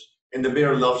mischievous. And the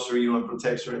bear loves her, and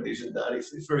protects her and this and that.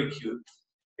 It's very cute.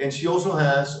 And she also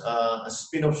has a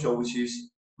spin-off show which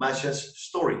is Masha's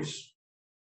Stories.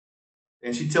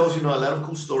 And she tells, a lot of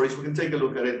cool stories. We can take a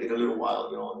look at it in a little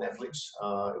while, on Netflix.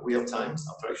 If we have time,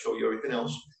 after I show you everything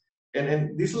else.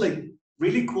 And these are like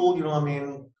really cool,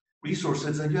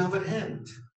 resources that you have at hand.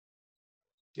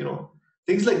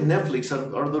 Things like Netflix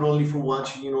are not only for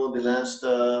watching, the last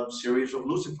series of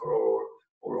Lucifer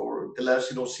or the last,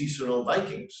 season of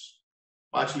Vikings.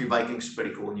 Actually, Vikings is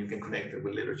pretty cool, and you can connect it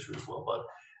with literature as well.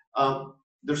 But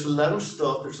there's a lot of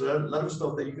stuff. There's a lot of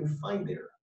stuff that you can find there.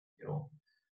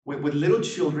 With little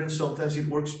children, sometimes it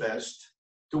works best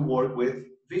to work with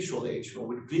visual aids,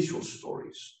 with visual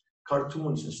stories,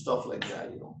 cartoons and stuff like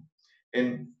that,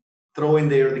 and throw in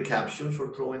there the captions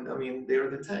or throw in, there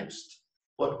the text.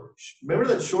 But remember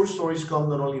that short stories come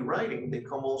not only in writing, they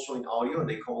come also in audio and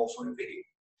they come also in video,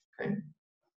 okay?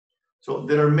 So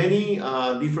there are many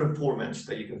different formats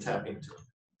that you can tap into.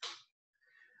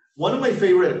 One of my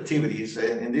favorite activities,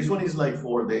 and this one is like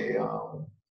for the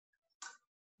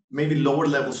maybe lower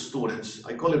level students,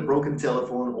 I call it broken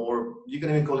telephone, or you can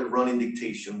even call it running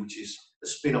dictation, which is a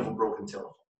spin-off of broken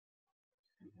telephone,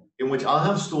 in which I'll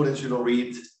have students,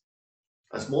 read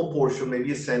a small portion,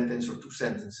 maybe a sentence or 2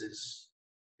 sentences,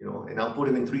 and I'll put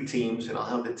them in 3 teams, and I'll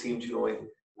have the teams, in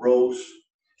rows.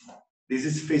 This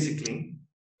is physically.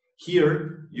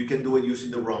 Here, you can do it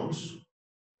using the ROMs,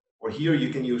 or here you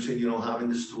can use it, having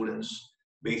the students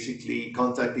basically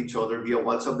contact each other via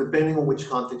WhatsApp, depending on which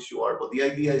context you are. But the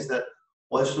idea is that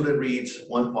one student reads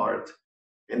one part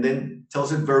and then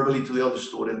tells it verbally to the other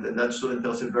student, and that student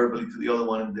tells it verbally to the other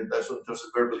one, and then that student tells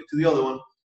it verbally to the other one.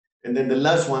 And then the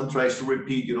last one tries to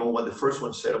repeat, what the first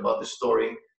one said about the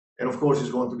story. And of course,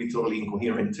 it's going to be totally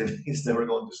incoherent and it's never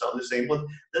going to sound the same, but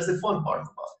that's the fun part about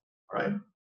it, all right?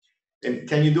 And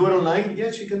can you do it online?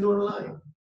 Yes, you can do it online.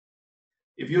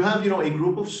 If you have, a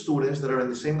group of students that are in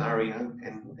the same area,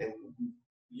 and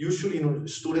usually,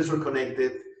 students are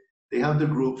connected, they have the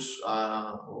groups,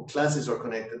 classes are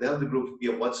connected, they have the groups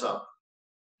via WhatsApp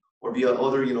or via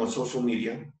other, social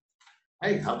media.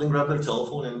 Hey, have them grab their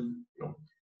telephone and,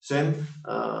 send,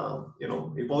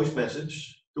 a voice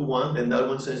message to one, and that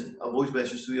one sends a voice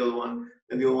message to the other one,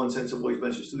 and the other one sends a voice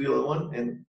message to the other one,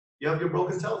 and you have your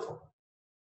broken telephone.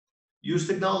 Use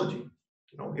technology.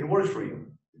 It works for you.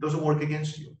 It doesn't work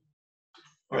against you.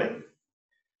 All right.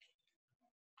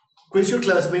 Quiz your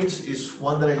classmates is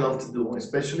one that I love to do,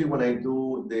 especially when I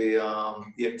do the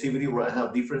activity where I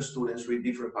have different students read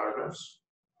different paragraphs.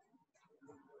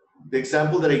 The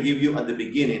example that I give you at the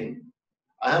beginning,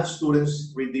 I have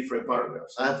students read different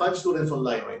paragraphs. I have 5 students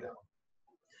online right now.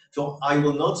 So I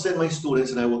will not send my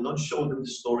students and I will not show them the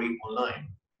story online.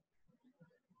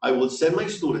 I will send my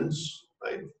students,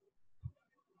 right,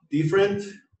 different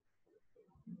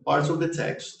parts of the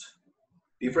text,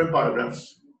 different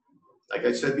paragraphs, like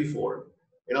I said before,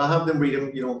 and I'll have them read them,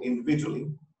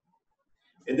 individually.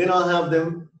 And then I'll have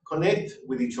them connect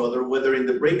with each other, whether in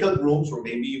the breakout rooms or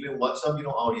maybe even WhatsApp,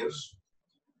 audios,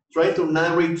 try to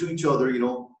narrate to each other,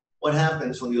 what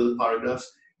happens on the other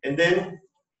paragraphs. And then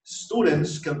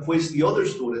students can quiz the other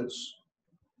students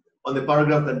on the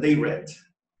paragraph that they read.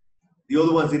 The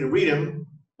other ones didn't read them,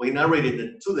 but he narrated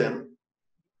it to them.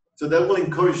 So that will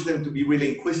encourage them to be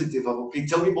really inquisitive of, okay,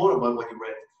 tell me more about what you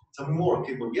read. Tell me more.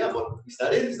 Okay, well, yeah, but is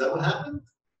that it? Is that what happened?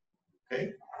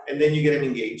 Okay, and then you get them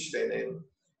engaged. And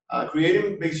then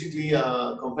creating basically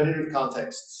competitive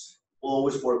contexts will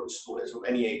always work with students of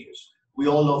any ages. We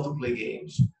all love to play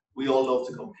games. We all love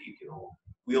to compete,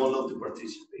 We all love to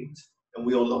participate. And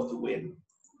we all love to win.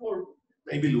 Or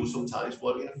maybe lose sometimes,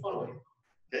 but in a fun way.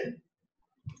 Okay?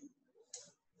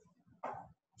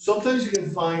 Sometimes you can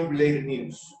find related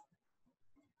news.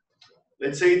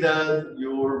 Let's say that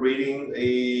you're reading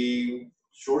a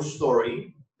short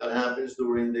story that happens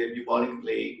during the bubonic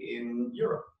plague in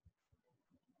Europe.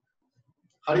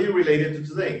 How do you relate it to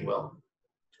today? Well,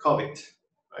 COVID,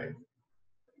 right?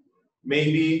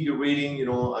 Maybe you're reading,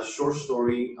 a short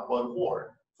story about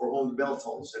war for Holmes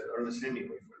Beltons and Ernest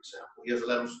Hemingway, for example. He has a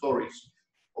lot of stories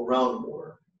around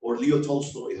war. Or Leo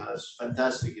Tolstoy has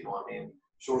fantastic,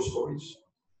 short stories.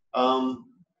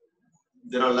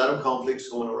 There are a lot of conflicts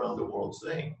going around the world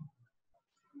today.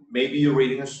 Maybe you're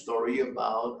reading a story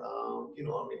about,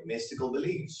 mystical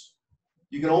beliefs.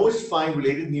 You can always find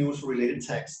related news, related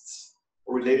texts,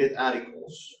 or related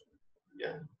articles,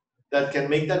 that can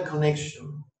make that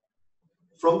connection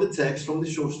from the text, from the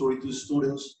short story to the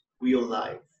student's real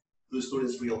life, to the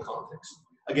student's real context.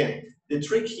 Again, the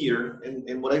trick here,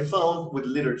 and what I found with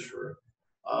literature,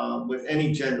 with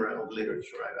any genre of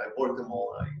literature, I worked them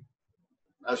all.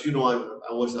 As you know,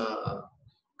 I was a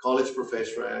college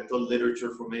professor, and I taught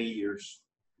literature for many years,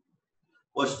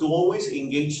 was to always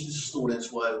engage the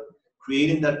students while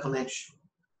creating that connection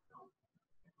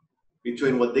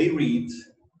between what they read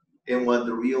and what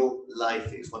the real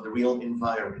life is, what the real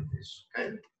environment is.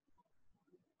 Okay?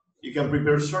 You can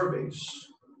prepare surveys.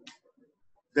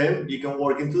 Then you can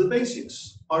work into the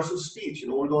basics, parts of speech.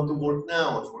 We're going to work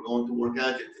nouns, we're going to work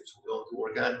adjectives, we're going to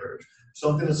work adverbs.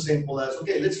 Something as simple as,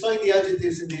 okay, let's find the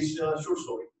adjectives in this short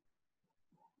story.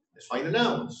 Let's find the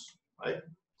nouns, right?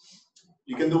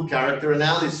 You can do character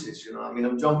analysis,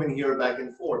 I'm jumping here back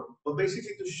and forth, but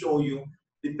basically to show you,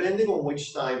 depending on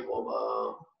which type of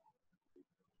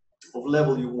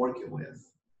level you're working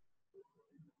with.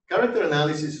 Character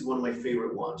analysis is one of my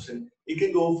favorite ones, and it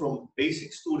can go from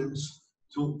basic students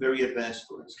to very advanced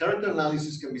students. Character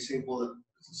analysis can be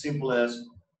simple as,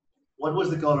 what was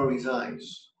the color of his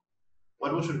eyes?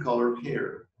 What was her color of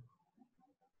hair?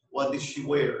 What did she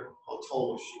wear? How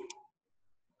tall was she?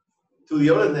 To the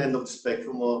other end of the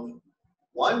spectrum of,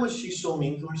 why was she so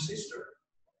mean to her sister?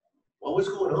 What was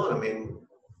going on?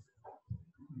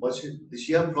 Did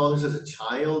she have problems as a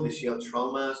child? Did she have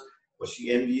traumas? Was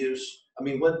she envious?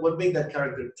 What made that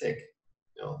character tick?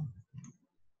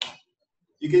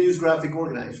 You can use graphic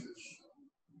organizers.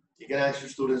 You can ask your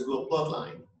students do a plot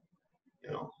line.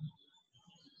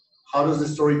 How does the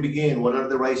story begin? What are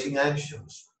the rising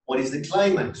actions? What is the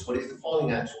climax? What is the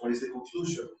falling action? What is the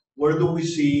conclusion? Where do we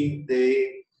see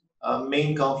the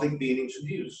main conflict being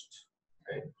introduced?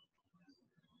 Okay?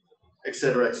 Et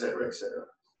cetera, et cetera, et cetera.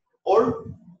 Or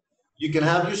you can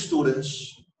have your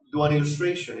students do an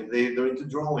illustration if they're into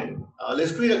drawing.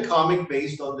 Let's create a comic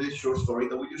based on this short story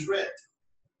that we just read.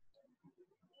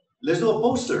 Let's do a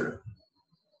poster.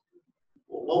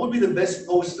 What would be the best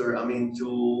poster?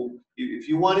 If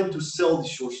you wanted to sell the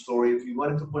short story, if you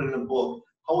wanted to put it in a book,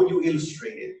 how would you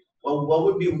illustrate it? Well, what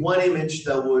would be one image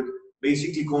that would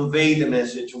basically convey the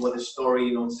message of what the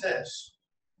story, says?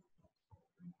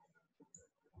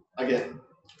 Again,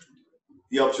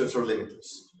 the options are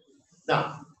limitless.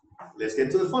 Now, let's get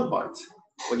to the fun part.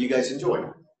 What you guys enjoy.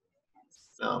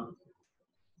 Now,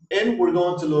 and we're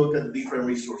going to look at different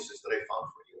resources that I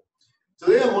found for you.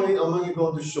 Today, I'm only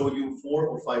going to show you 4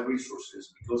 or 5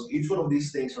 resources because each one of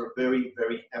these things are very,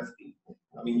 very hefty.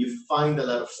 I mean, you find a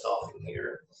lot of stuff in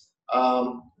here.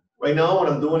 Right now, what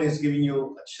I'm doing is giving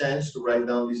you a chance to write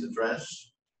down this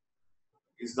address.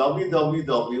 It's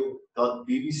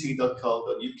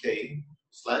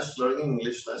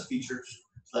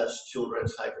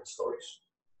www.bbc.co.uk/learningenglish/features/children's-stories.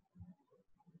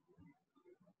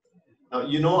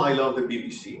 Now, I love the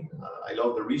BBC. I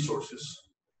love the resources.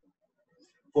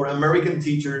 For American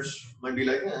teachers, might be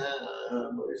like,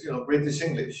 British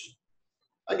English.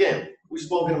 Again, we've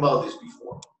spoken about this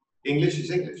before. English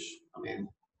is English. I mean,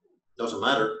 doesn't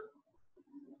matter.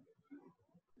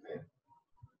 Okay.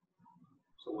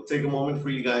 So we'll take a moment for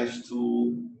you guys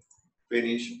to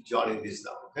finish jotting this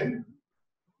down, okay?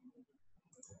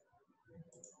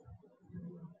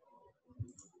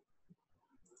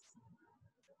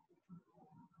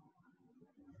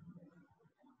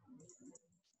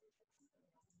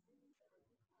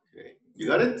 Okay, you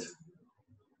got it?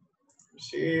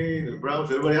 See the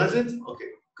browse, everybody has it?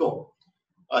 Okay, cool.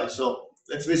 All right, so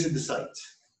let's visit the site.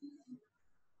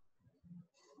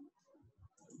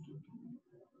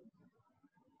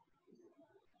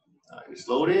 It's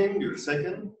loading, give it a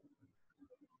second.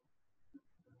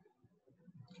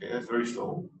 Okay, that's very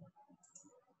slow.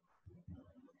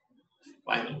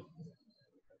 Finally.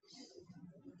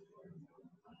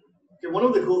 Okay, one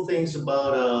of the cool things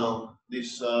about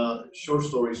these short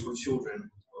stories for children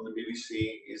on the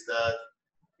BBC is that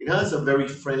it has a very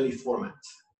friendly format.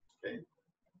 Okay,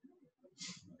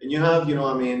 and you have,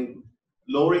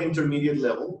 lower intermediate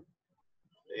level,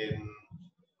 and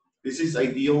this is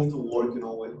ideal to work,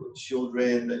 with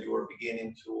children that you are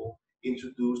beginning to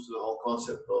introduce to the whole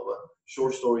concept of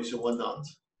short stories and whatnot.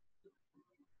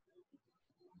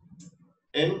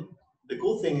 And the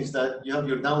cool thing is that you have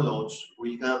your downloads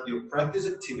where you have your practice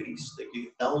activities, that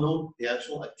you download the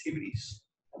actual activities,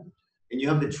 and you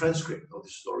have the transcript of the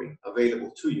story available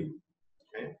to you.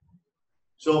 Okay,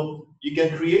 so you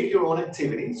can create your own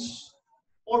activities,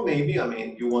 or maybe,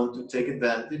 you want to take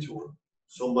advantage, or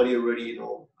somebody already,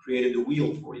 created the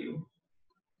wheel for you.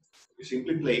 You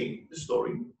simply play the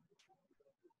story.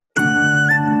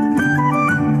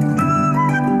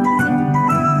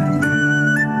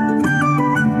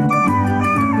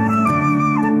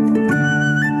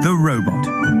 The robot.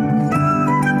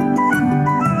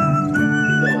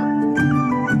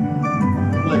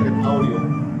 Like an audio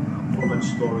format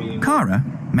story. Cara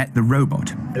met the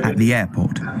robot at the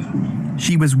airport.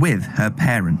 She was with her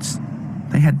parents.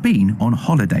 They had been on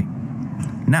holiday.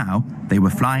 Now they were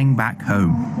flying back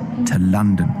home to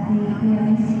London.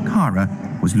 Cara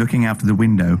was looking out of the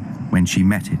window when she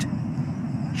met it.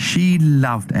 She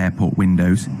loved airport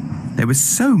windows. There was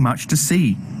so much to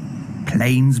see.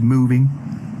 Planes moving,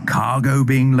 cargo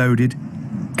being loaded.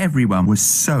 Everyone was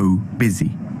so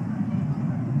busy.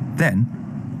 Then,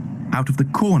 out of the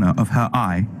corner of her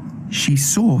eye, she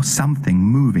saw something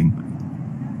moving.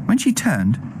 When she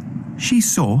turned, she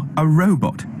saw a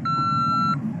robot.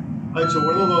 Right, so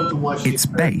we're not going to watch its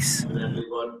base.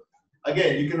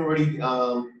 Again, you can already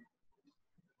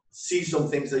see some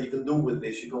things that you can do with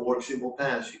this. You can work simple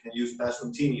past. You can use past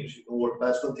continuous. You can work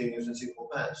past continuous and simple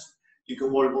past. You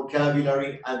can work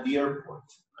vocabulary at the airport,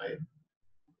 right?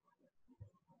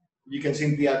 You can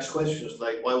simply ask questions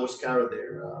like, why was Cara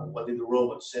there? What did the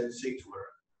robot say to her?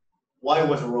 Why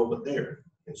was a robot there?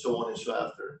 And so on and so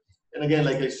after. And again,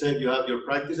 like I said, you have your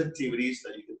practice activities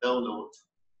that you can download.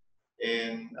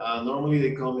 And normally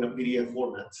they come in a PDF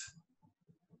format.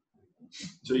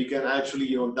 So you can actually,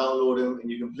 download them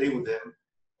and you can play with them.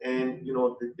 And,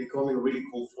 they come in a really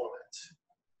cool format.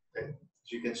 Okay,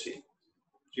 so you can see.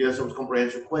 So you have some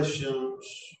comprehension questions,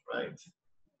 right?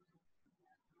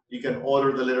 You can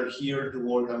order the letter here to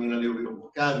work, a little bit of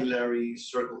vocabulary,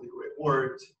 circle the correct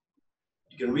word.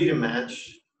 You can read a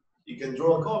match. You can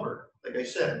draw a cover, like I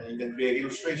said, and you can create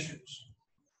illustrations.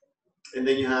 And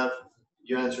then you have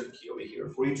your answer key over here.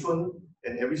 For each one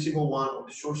and every single one of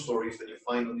the short stories that you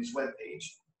find on this webpage,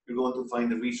 you're going to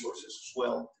find the resources as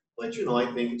well. But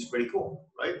I think it's pretty cool,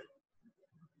 right?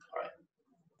 All right.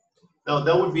 Now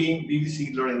that would be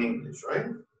BBC Learning English, right?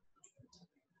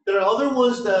 There are other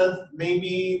ones that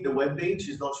maybe the webpage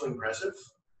is not so impressive.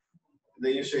 And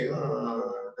then you say,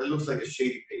 that looks like a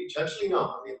shady page. Actually,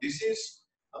 no. This is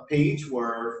a page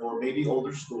where for maybe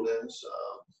older students,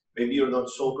 maybe you're not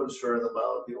so concerned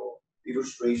about,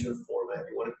 illustration format.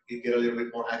 You want to get a little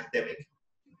bit more academic.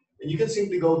 And you can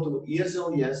simply go to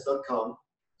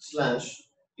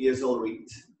esles.com/ESLRead.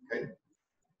 Okay.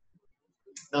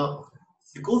 Now,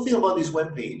 the cool thing about this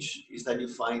webpage is that you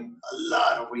find a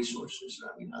lot of resources. I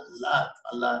mean, a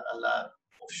lot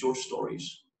of short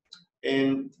stories.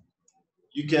 And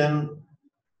you can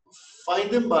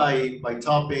find them by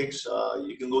topics.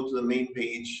 You can go to the main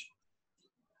page.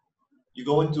 You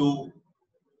go into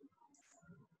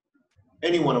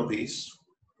any one of these.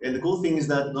 And the cool thing is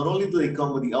that not only do they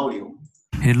come with the audio.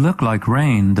 It looked like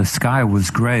rain. The sky was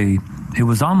gray. It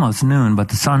was almost noon, but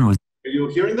the sun was... Are you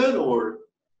hearing that, or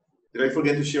did I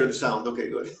forget to share the sound? Okay,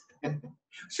 good.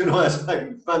 So as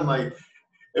I find my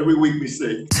every week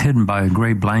mistake. It's hidden by a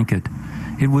gray blanket.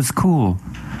 It was cool.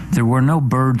 There were no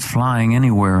birds flying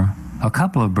anywhere. A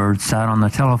couple of birds sat on the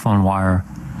telephone wire.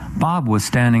 Bob was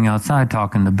standing outside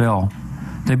talking to Bill.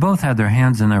 They both had their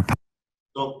hands in their pockets.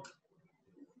 So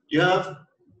you have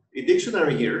a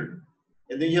dictionary here,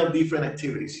 and then you have different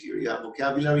activities here. You have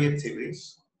vocabulary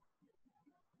activities,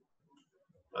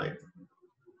 right?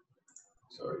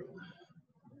 Sorry.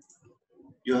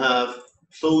 You have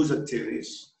close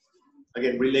activities,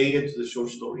 again, related to the short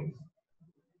story.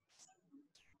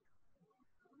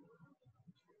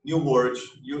 New words,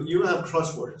 you have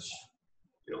crosswords,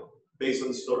 based on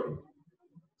the story.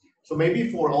 So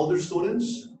maybe for older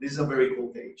students, this is a very cool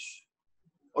page.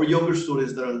 Or younger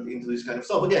students that are into this kind of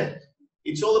stuff. Again,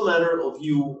 it's all a matter of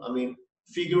you,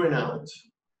 figuring out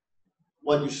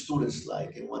what your students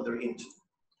like and what they're into.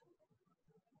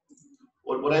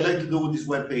 What I like to do with these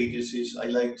web pages is I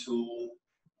like to,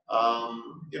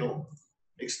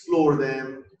 explore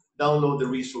them, download the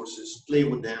resources, play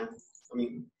with them.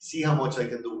 See how much I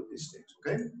can do with these things,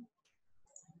 okay?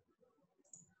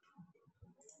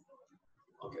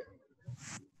 Okay.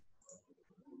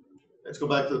 Let's go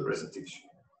back to the presentation.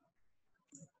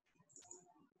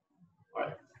 All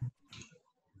right.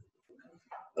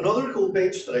 Another cool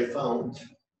page that I found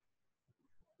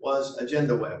was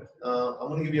Agenda Web. I'm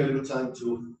going to give you a little time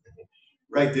to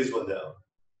write this one down.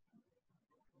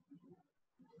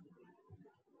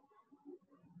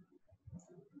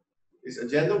 It's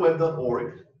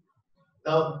agendaweb.org.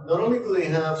 Now, not only do they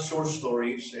have short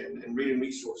stories and reading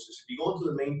resources, if you go to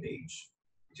the main page,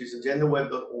 which is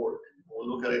agendaweb.org, we'll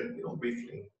look at it,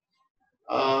 briefly.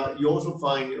 You also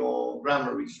find,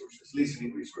 grammar resources,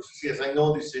 listening resources. Yes, I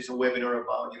know this is a webinar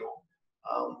about,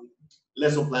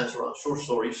 lesson plans around short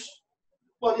stories,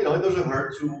 but it doesn't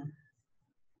hurt to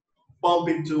bump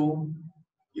into,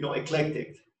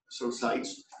 eclectic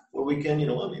sites where we can,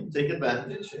 take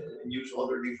advantage and use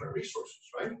other different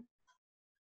resources, right?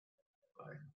 All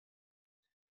right.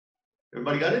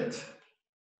 Everybody got it?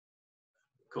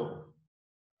 Cool.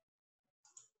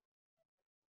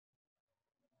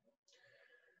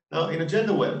 Now, in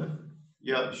Agenda Web,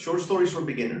 you have short stories for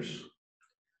beginners,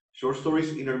 short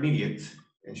stories intermediate,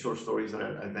 and short stories that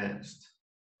are advanced.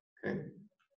 Okay.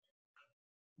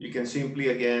 You can simply,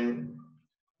 again,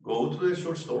 go to the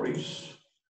short stories,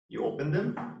 you open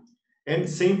them, and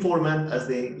same format as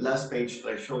the last page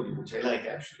that I showed you, which I like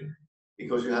actually,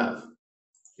 because you have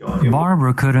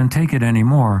Barbara couldn't take it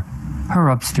anymore. Her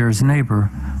upstairs neighbor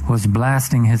was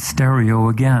blasting his stereo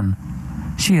again.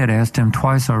 She had asked him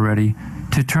twice already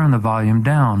to turn the volume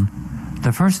down.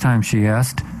 The first time she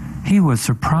asked, he was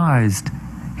surprised.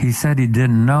 He said he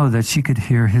didn't know that she could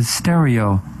hear his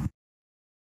stereo.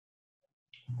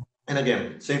 And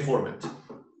again, same format.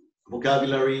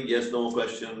 Vocabulary, yes, no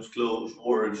questions, close,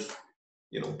 words,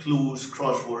 clues,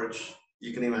 crosswords.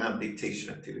 You can even have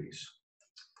dictation activities.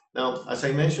 Now, as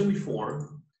I mentioned before,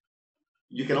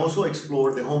 you can also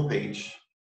explore the homepage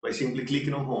by simply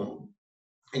clicking on home,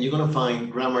 and you're going to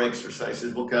find grammar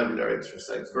exercises, vocabulary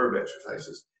exercises, verb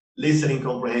exercises, listening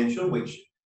comprehension, which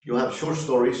you have short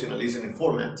stories in a listening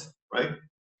format, right?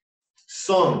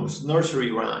 Songs,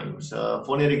 nursery rhymes,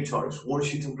 phonetic charts,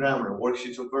 worksheets of grammar,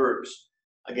 worksheets of verbs.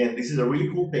 Again, this is a really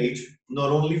cool page,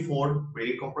 not only for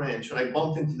reading comprehension. I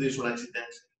bumped into this one accidentally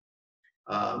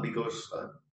because a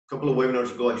couple of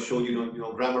webinars ago I showed you,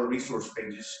 grammar resource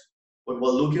pages. But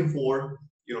while looking for,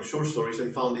 short stories, I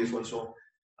found this one. So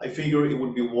I figure it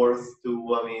would be worth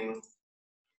to,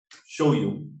 show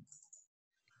you.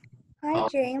 Hi,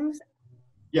 James.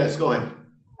 Yes, go ahead.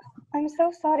 I'm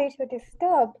so sorry to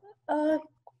disturb.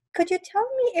 Could you tell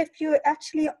me if you're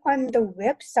actually on the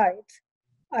website?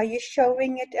 Are you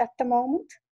showing it at the moment?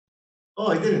 Oh,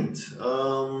 I didn't.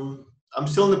 I'm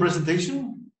still in the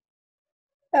presentation?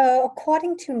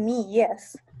 According to me,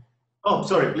 yes. Oh,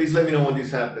 sorry. Please let me know when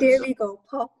this happens. There we go.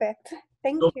 Perfect.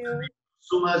 Thank you.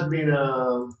 Zoom has been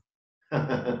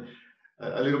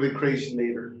a little bit crazy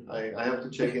later. I have to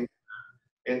check in.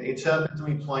 And it's happened to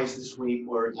me twice this week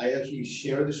where I actually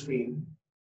share the screen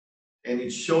and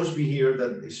it shows me here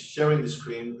that it's sharing the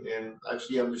screen, and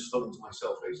actually I'm just talking to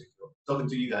myself basically, talking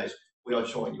to you guys without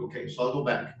showing you. Okay, so I'll go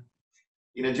back.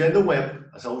 In Agenda Web,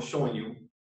 as I was showing you,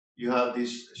 you have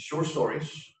these short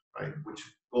stories, right, which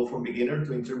go from beginner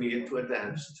to intermediate to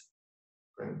advanced.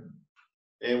 Okay?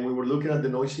 And we were looking at the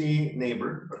noisy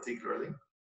neighbor particularly,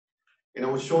 and I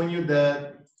was showing you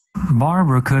that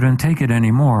Barbara couldn't take it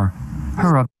anymore.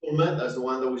 Her format as the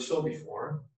one that we saw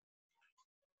before.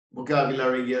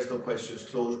 Vocabulary, yes, no questions,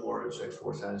 closed words,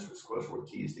 X-words, answers, crossword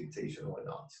keys, dictation,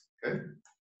 whatnot. Okay.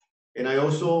 And I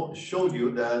also showed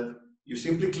you that you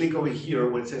simply click over here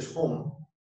where it says home.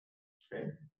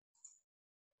 Okay.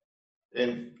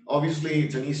 And obviously,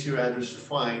 it's an easier address to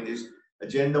find is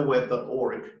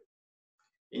agendaweb.org.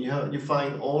 And you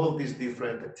find all of these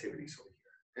different activities over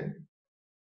here. Okay.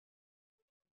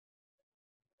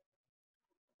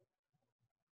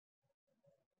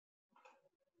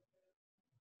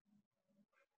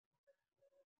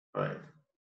 All right.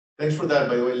 Thanks for that,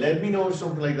 by the way. Let me know if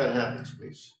something like that happens,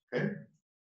 please. Okay.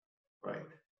 Right.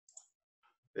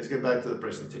 Let's get back to the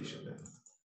presentation then.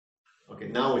 Okay,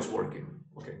 now it's working.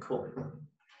 Okay, cool.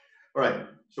 All right,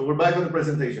 so we're back on the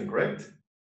presentation, correct?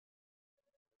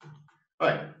 All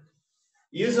right,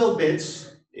 ESL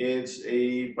bits is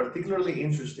a particularly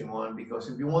interesting one because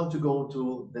if you want to go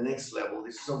to the next level,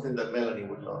 this is something that Melanie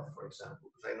would love, for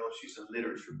example, because I know she's a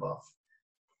literature buff.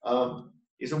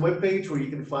 It's a web page where you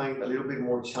can find a little bit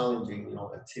more challenging,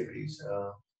 activities.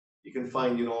 You can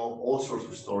find, all sorts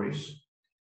of stories,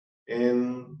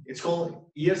 and it's called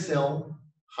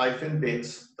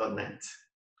ESL-bits.net.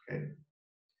 Okay.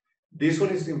 This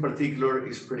one is in particular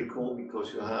is pretty cool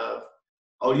because you have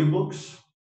audiobooks,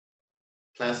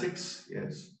 classics,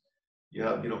 yes. You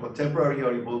have, contemporary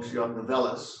audiobooks, you have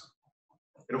novellas,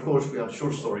 and of course we have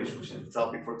short stories, which is the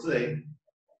topic for today.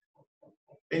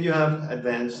 And you have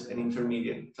advanced and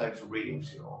intermediate types of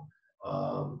readings,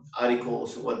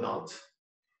 articles and whatnot.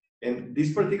 And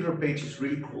this particular page is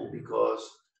really cool because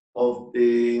of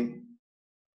the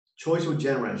choice of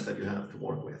genres that you have to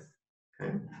work with.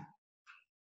 Okay,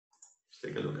 let's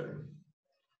take a look at it.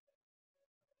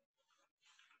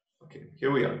 Okay,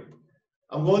 here we are.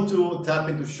 I'm going to tap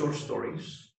into short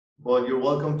stories, but you're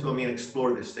welcome to,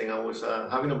 explore this thing. I was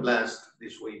having a blast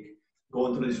this week,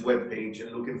 going through this web page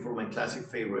and looking for my classic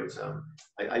favorites.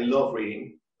 I love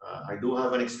reading. I do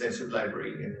have an extensive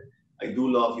library, and I do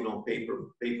love,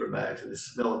 paperbacks and the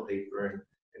smell of paper,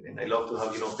 and I love to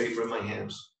have, paper in my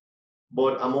hands.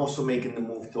 But I'm also making the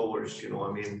move towards,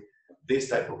 this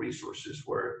type of resources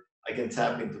where I can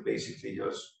tap into basically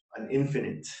just an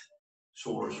infinite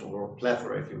source or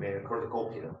plethora, if you may, a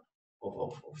cornucopia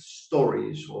of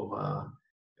stories, of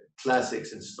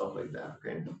classics and stuff like that.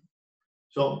 Okay.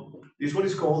 So this one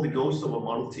is called The Ghost of a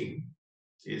Model T.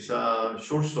 It's a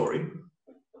short story,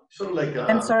 sort of like a.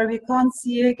 I'm sorry, we can't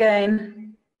see you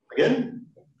again. Again?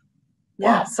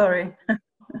 Yeah, Wow. sorry.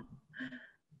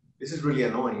 This is really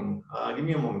annoying. Give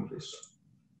me a moment, please.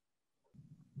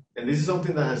 And this is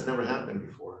something that has never happened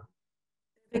before.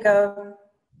 There we go.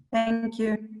 Thank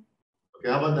you.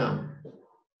 Okay, how about now?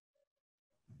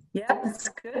 Yeah, that's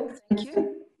good. Thank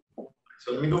you.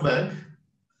 So let me go back.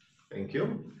 Thank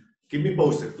you. Keep me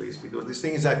posted, please, because this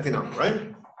thing is acting up,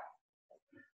 right?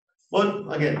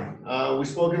 But again, we've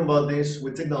spoken about this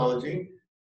with technology,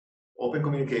 open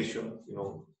communication,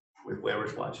 with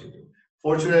whoever's watching you.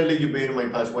 Fortunately, you've been in my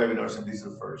past webinars, and this is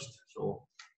the first. So,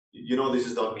 this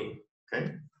is not me,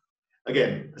 okay?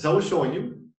 Again, as I was showing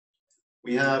you,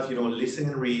 we have, listen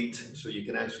and read, so you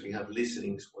can actually have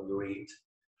listenings when you read.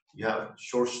 You have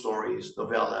short stories,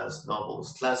 novellas,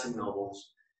 novels, classic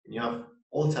novels, and you have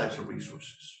all types of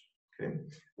resources, okay?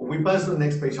 When we pass to the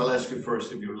next page, I'll ask you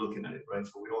first if you're looking at it, right?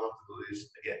 So we don't have to do this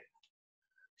again.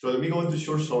 So let me go into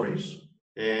short stories,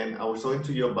 and I was talking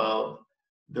to you about,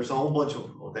 there's a whole bunch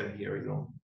of them here, Your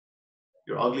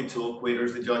Ugly Two,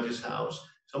 Quitters, The Judge's House.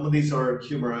 Some of these are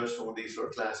humorous, some of these are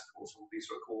classical, some of these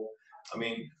are cool.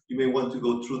 You may want to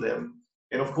go through them.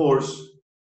 And of course,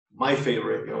 my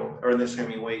favorite, Ernest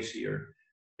Hemingway's here.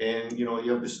 And, you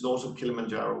have The Snows of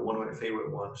Kilimanjaro, one of my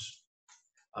favorite ones.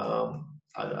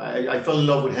 I fell in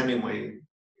love with Hemingway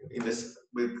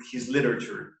with his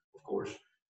literature, of course.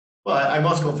 But I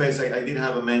must confess, I did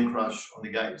have a man crush on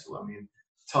the guy too.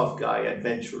 Tough guy,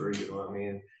 adventurer,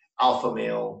 alpha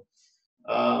male.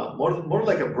 More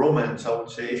like a bromance, I would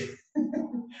say,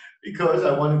 because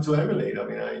I wanted to emulate.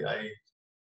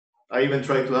 I even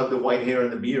tried to have the white hair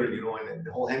and the beard, and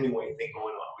the whole Hemingway thing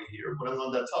going on over here. But I'm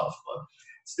not that tough. But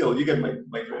still, you get my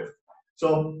drift.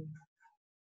 So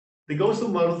the Ghost of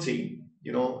Model T,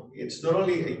 you know, it's not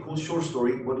only a cool short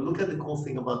story, but look at the cool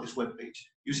thing about this webpage.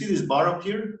 You see this bar up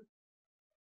here?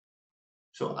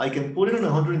 So I can put it on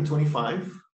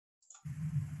 125.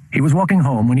 He was walking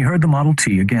home when he heard the Model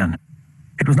T again.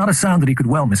 It was not a sound that he could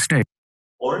well mistake.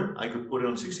 Or I could put it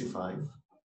on 65.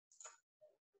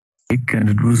 And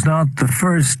it was not the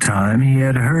first time he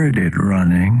had heard it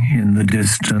running in the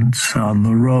distance on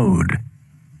the road.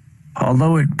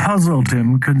 Although it puzzled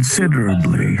him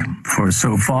considerably, for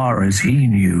so far as he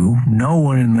knew, no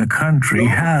one in the country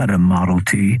had a Model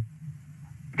T.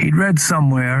 He'd read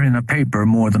somewhere in a paper,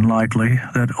 more than likely,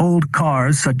 that old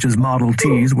cars such as Model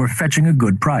Ts were fetching a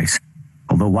good price.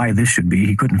 Although why this should be,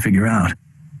 he couldn't figure out.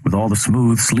 With all the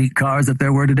smooth, sleek cars that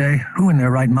there were today, who in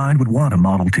their right mind would want a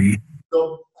Model T?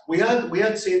 So we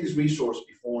had seen this resource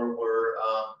before where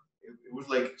it was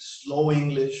like slow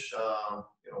English,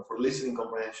 you know, for listening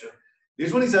comprehension.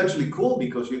 This one is actually cool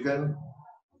because you can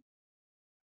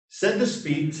set the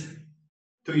speed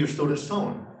to your student's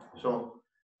tone. So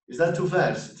is that too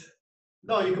fast?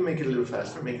 No, you can make it a little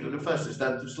faster. Make it a little faster. Is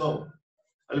that too slow?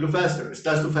 A little faster. Is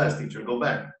that too fast, teacher? Go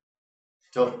back.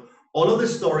 So all of the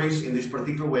stories in this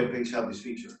particular webpage have this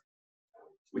feature,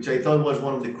 which I thought was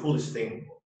one of the coolest things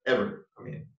ever. I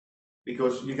mean,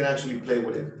 because you can actually play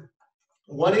with it.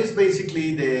 What is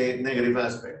basically the negative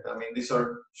aspect? I mean, these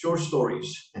are short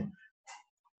stories,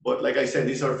 but like I said,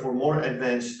 these are for more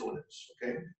advanced students,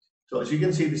 okay? So as you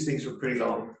can see, these things are pretty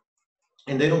long,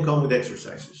 and they don't come with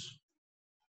exercises.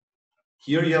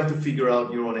 Here you have to figure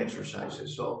out your own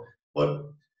exercises. So, but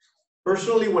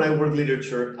personally, when I work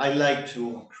literature, I like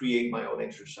to create my own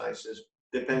exercises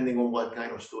depending on what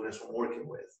kind of students I'm working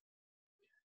with.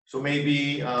 So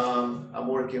maybe I'm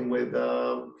working with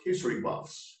history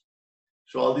buffs.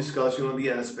 So I'll discuss, you know, the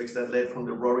aspects that led from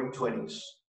the Roaring '20s,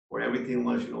 where everything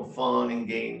was, you know, fun and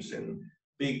games and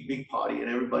big party, and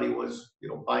everybody was, you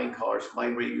know, buying cars,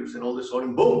 buying radios, and all of a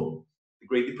sudden, boom, the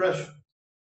Great Depression.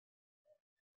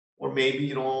 Or maybe,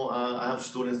 you know, I have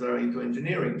students that are into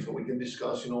engineering, so we can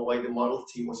discuss, you know, why the Model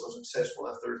T was so successful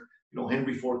after, you know,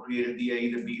 Henry Ford created the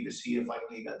A, the B, the C, and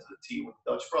finally got to the T with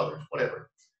the Dutch brothers, whatever.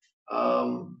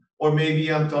 Or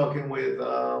maybe I'm talking with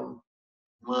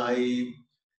my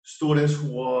students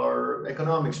who are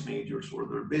economics majors or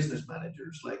they're business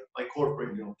managers, like my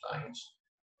corporate, you know, clients.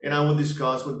 And I will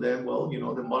discuss with them, well, you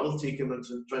know, the Model T came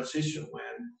into transition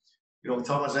when, you know,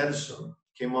 Thomas Edison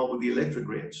came up with the electric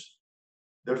grids.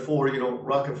 Therefore, you know,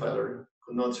 Rockefeller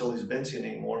could not sell his benzene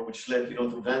anymore, which led, you know,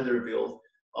 to Vanderbilt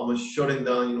almost shutting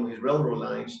down, you know, his railroad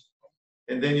lines.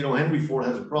 And then, you know, Henry Ford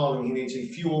has a problem. He needs a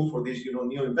fuel for this, you know,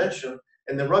 new invention.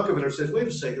 And then Rockefeller says, wait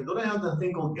a second, don't I have that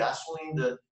thing called gasoline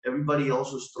that everybody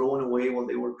else was throwing away when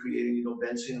they were creating, you know,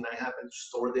 benzene, and I happened to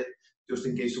store it just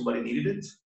in case somebody needed it?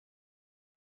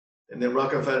 And then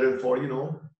Rockefeller and Ford, you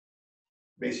know,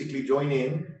 basically join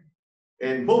in,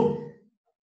 and boom,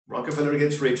 Rockefeller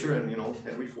gets richer, and, you know,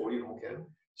 Henry Ford, you know, can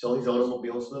sell his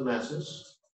automobiles to the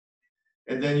masses.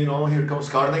 And then, you know, here comes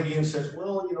Carnegie and says,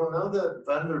 well, you know, now that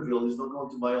Vanderbilt is not going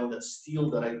to buy all that steel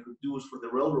that I produce for the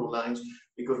railroad lines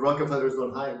because Rockefeller is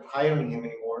not hiring him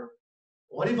anymore,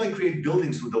 what if I create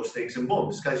buildings with those things? And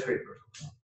boom, skyscrapers.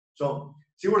 So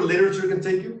see where literature can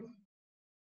take you?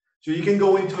 So you can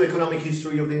go into economic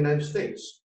history of the United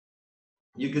States.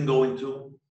 You can go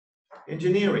into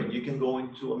engineering. You can go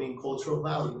into, I mean, cultural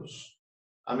values.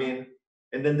 I mean,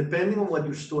 and then depending on what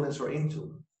your students are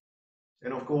into.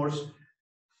 And of course,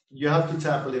 you have to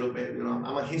tap a little bit. You know,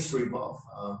 I'm a history buff.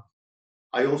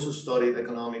 I also studied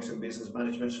economics and business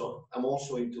management, so I'm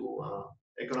also into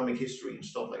economic history and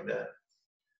stuff like that.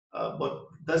 But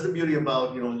that's the beauty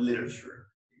about, you know, literature.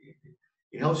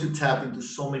 It helps you tap into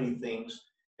so many things.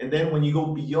 And then when you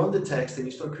go beyond the text and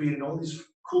you start creating all these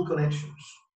cool connections,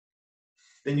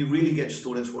 then you really get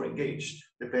students who are engaged,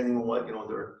 depending on what, you know,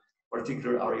 their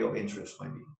particular area of interest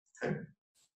might be. Okay.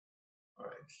 All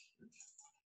right.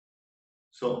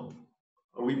 So,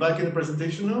 are we back in the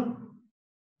presentation now?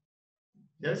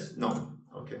 Yes? No?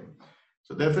 Okay.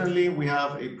 So definitely we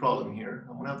have a problem here.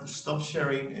 I'm gonna have to stop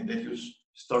sharing and then just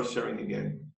start sharing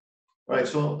again. All right,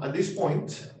 so at this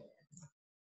point,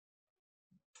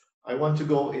 I want to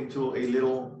go into a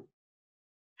little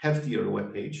heftier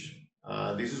web page.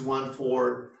 This is one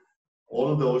for all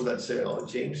of those that say, oh,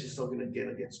 James is talking again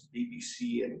against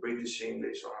BBC and British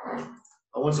English.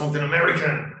 I want something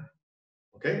American.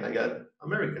 Okay, I got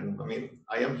American. I mean,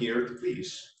 I am here to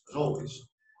please, as always.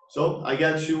 So I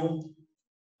got you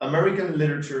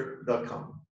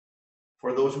AmericanLiterature.com.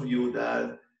 For those of you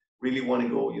that really want to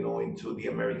go, you know, into the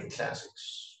American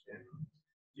classics, and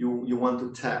you want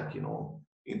to tap, you know,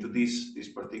 into this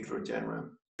particular genre.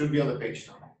 It should be on the page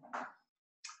now.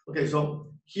 Okay, so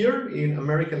here in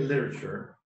American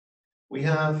literature, we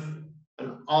have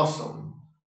an awesome,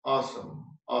 awesome,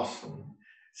 awesome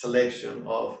selection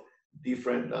of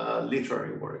different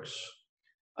literary works.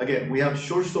 Again, we have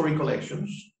short story collections,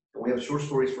 and we have short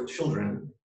stories for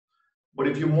children. But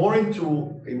if you're more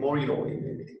into a more,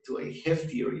 into a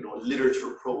heftier,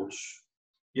 literature approach,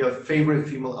 you have favorite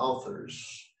female authors.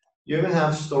 You even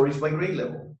have stories by grade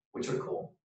level, which are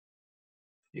cool.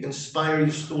 You can inspire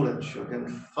your students. You can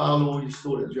follow your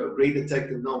students. You have great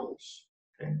detective novels.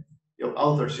 Okay, you have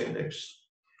authors index.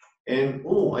 And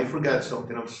oh, I forgot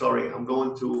something. I'm sorry. I'm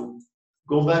going to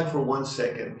go back for 1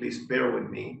 second. Please bear with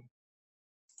me.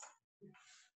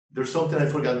 There's something I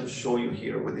forgot to show you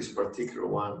here with this particular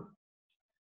one.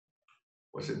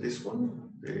 Was it this one?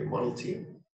 The Model T?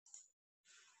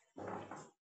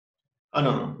 Oh,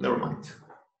 no, never mind.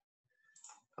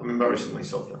 I'm embarrassing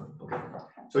myself now. Okay.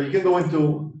 So you can go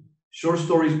into short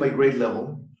stories by grade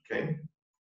level, okay?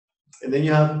 And then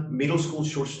you have middle school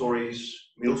short stories,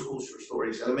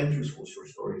 elementary school short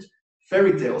stories,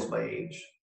 fairy tales by age,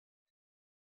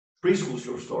 preschool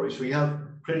short stories. So you have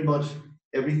pretty much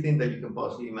everything that you can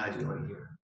possibly imagine right here.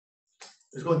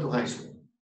 Let's go into high school.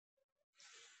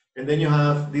 And then you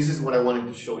have, this is what I wanted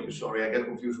to show you. Sorry, I got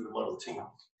confused with the Model T.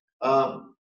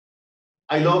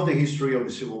 I love the history of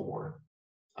the Civil War.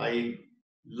 I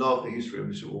love the history of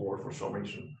the Civil War for some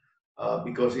reason,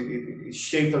 because it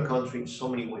shaped our country in so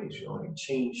many ways. It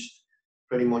changed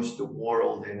pretty much the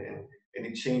world, and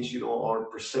it changed, our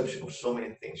perception of so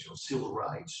many things. Civil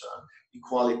rights,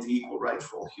 equality, equal rights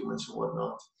for all humans, and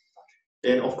whatnot.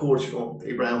 And of course,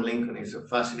 Abraham Lincoln is a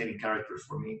fascinating character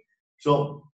for me.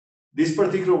 So this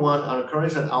particular one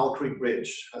occurs at Owl Creek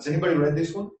Bridge. Has anybody read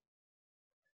this one?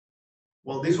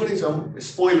 Well, this one is a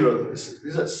spoiler. This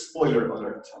is a spoiler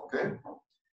alert. Okay,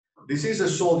 this is a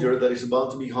soldier that is about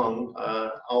to be hung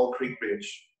at Owl Creek Bridge,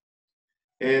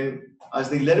 and as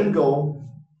they let him go,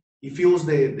 he feels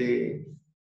the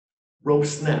rope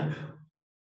snap,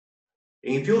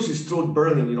 and he feels his throat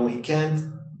burning. He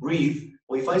can't breathe.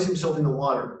 Well, he finds himself in the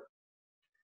water,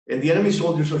 and the enemy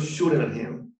soldiers are shooting at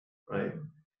him, right?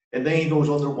 And then he goes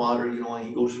underwater, and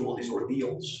he goes through all these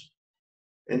ordeals.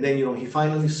 And then, he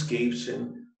finally escapes.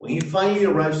 And when he finally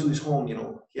arrives to his home,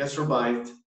 he has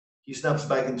survived. He snaps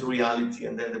back into reality,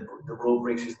 and then the rope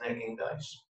breaks his neck and he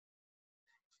dies.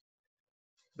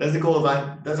 That's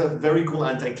that's a very cool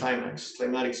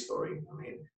climatic story.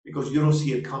 Because you don't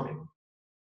see it coming.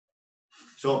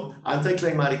 So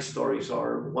anticlimactic stories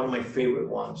are one of my favorite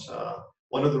ones.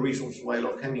 One of the reasons why I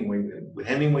love Hemingway. With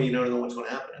Hemingway, you never know what's going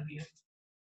to happen at the end.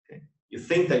 Okay? You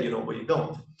think that you know, but you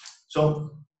don't.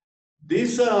 So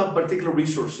these particular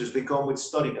resources, they come with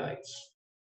study guides,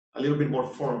 a little bit more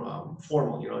formal. If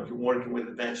you're working with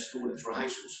advanced students or high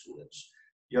school students,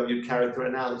 you have your character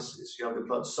analysis, you have the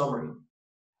plot summary,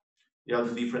 you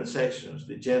have the different sections,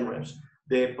 the genres,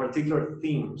 the particular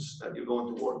themes that you're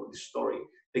going to work with the story,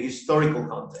 the historical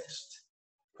context,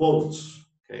 quotes,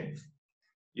 okay?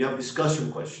 You have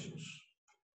discussion questions.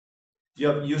 You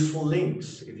have useful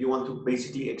links if you want to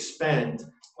basically expand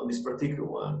on this particular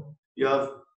one. You have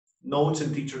notes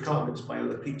and teacher comments by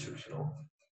other teachers,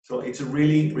 So it's a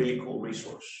really, really cool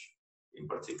resource in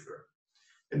particular.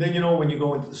 And then, when you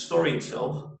go into the story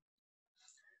itself,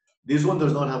 this one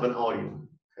does not have an audio,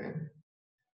 okay?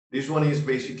 This one is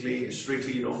basically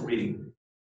strictly, reading.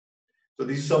 So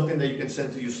this is something that you can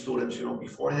send to your students,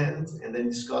 beforehand, and then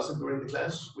discuss it during the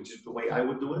class, which is the way I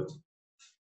would do it.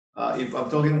 If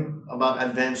I'm talking about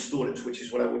advanced students, which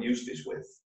is what I would use this with,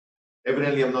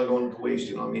 evidently I'm not going to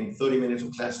waste, 30 minutes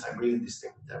of class time reading this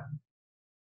thing with them.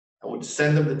 I would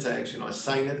send them the text,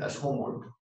 assign it as homework,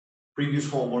 previous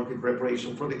homework in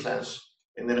preparation for the class,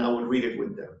 and then I would read it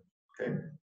with them, okay?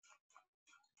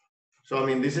 So,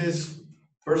 this is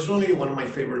personally one of my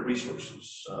favorite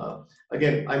resources.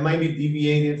 Again, I might be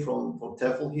deviated from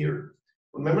TEFL here.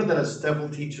 Remember that as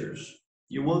TEFL teachers,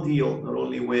 you will deal not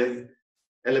only with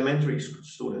elementary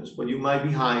students, but you might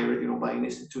be hired, by an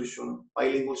institution,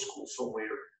 bilingual school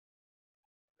somewhere,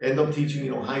 end up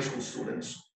teaching, high school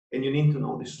students, and you need to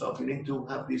know this stuff. You need to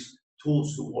have these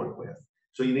tools to work with.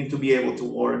 So you need to be able to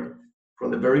work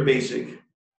from the very basic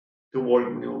to work,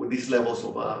 with these levels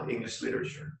of English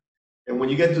literature. And when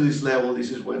you get to this level,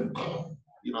 this is when,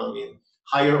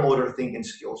 higher order thinking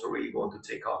skills are really going to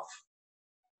take off,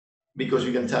 because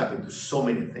you can tap into so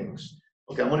many things.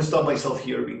 Okay, I'm going to stop myself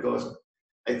here because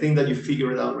I think that you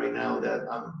figure it out right now that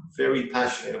I'm very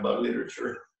passionate about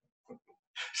literature.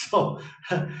 So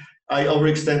I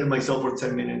overextended myself for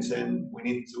 10 minutes, and we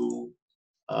need to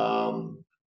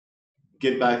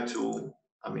get back to,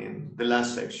 the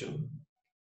last section,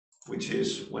 which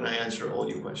is when I answer all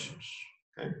your questions,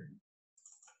 okay?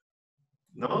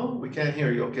 No, we can't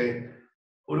hear you. Okay.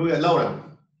 Who do we got? Laura.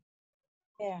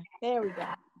 Yeah, there we go.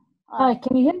 Hi,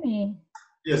 can you hear me?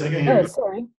 Yes, I can hear Oh, you.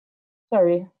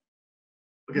 sorry.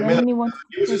 Okay, Melanie wants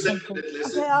give us to a say second. something.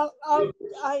 Listen.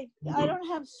 Okay, I don't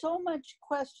have so much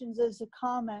questions as a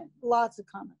comment, lots of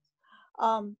comments,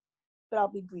 but I'll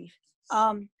be brief.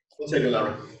 One second,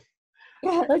 Laura.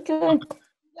 Okay.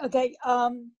 Okay,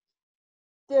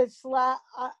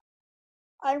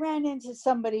 I ran into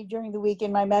somebody during the week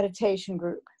in my meditation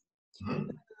group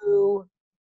who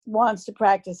wants to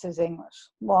practice his English,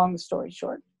 long story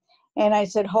short. And I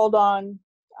said, hold on,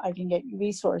 I can get you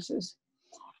resources.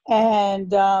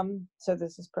 And so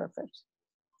this is perfect.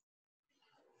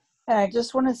 And I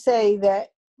just want to say that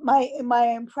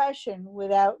my impression,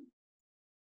 without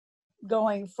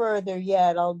going further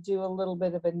yet, I'll do a little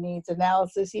bit of a needs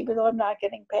analysis, even though I'm not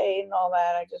getting paid and all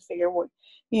that. I just figure,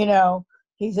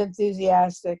 he's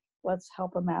enthusiastic. Let's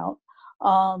help him out.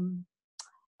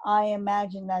 I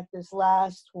imagine that this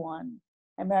last one,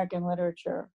 American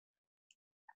literature,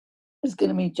 is going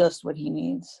to be just what he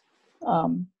needs.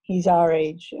 He's our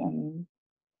age and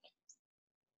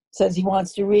says he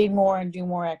wants to read more and do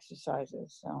more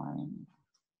exercises. So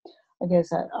I guess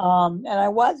that. And I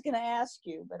was going to ask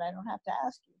you, but I don't have to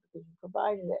ask you because you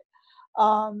provided it.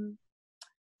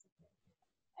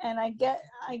 And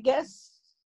I guess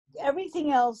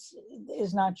everything else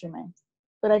is not germane.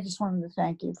 But I just wanted to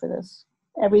thank you for this.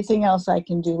 Everything else I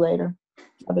can do later,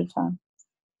 other time.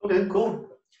 Okay, cool.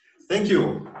 Thank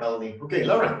you, Melanie. Okay,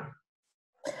 Laura.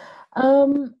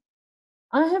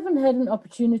 I haven't had an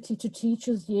opportunity to teach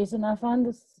as yet, and I find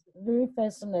this very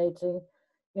fascinating,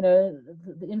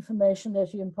 the information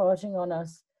that you're imparting on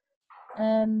us.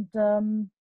 And I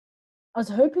was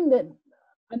hoping that,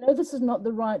 I know this is not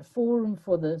the right forum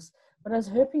for this, but I was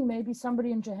hoping maybe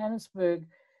somebody in Johannesburg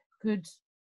could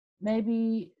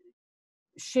maybe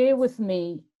share with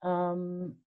me,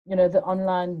 the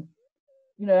online,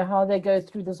 how they go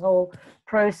through this whole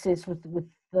process with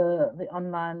the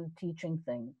online teaching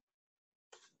thing.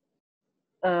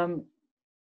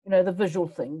 The visual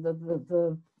thing,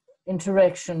 the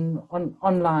interaction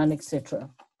online, etc.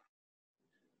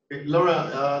 Okay,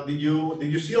 Laura, did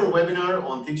you see our webinar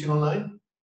on teaching online?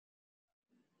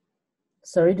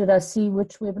 Sorry, did I see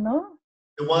which webinar?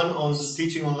 The one on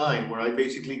teaching online, where I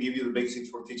basically give you the basics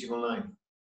for teaching online.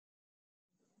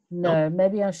 No,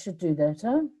 maybe I should do that,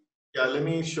 huh? Yeah, let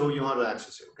me show you how to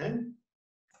access it, okay?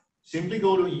 Simply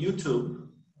go to YouTube.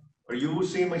 Are you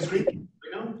seeing my screen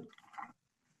right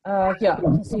now? Yeah, I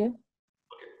can see it.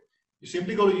 Okay. You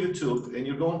simply go to YouTube and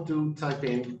you're going to type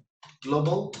in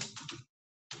global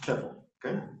TEFL,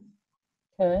 okay?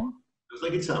 Okay. Just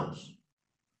like it sounds.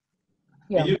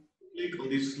 Yeah. And you click on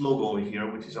this logo over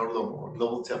here, which is our logo, our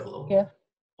global TEFL logo. Yeah.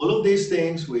 All of these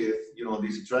things with,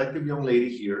 this attractive young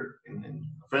lady here, and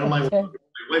a friend of mine was on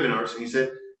webinars, and he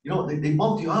said, they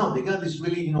bumped you out. They got this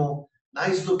really,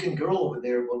 nice looking girl over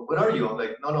there, but what are you? I'm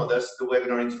like, no, that's the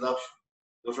webinar introduction.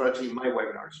 Those are actually my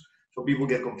webinars. So people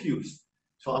get confused.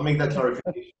 So I'll make that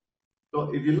clarification.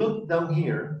 So if you look down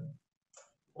here,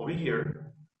 over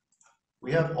here,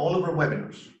 we have all of our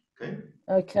webinars, okay?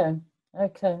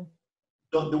 Okay.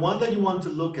 So the one that you want to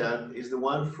look at is the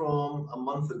one from a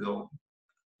month ago,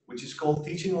 which is called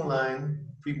Teaching Online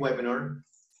Free Webinar.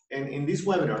 And in this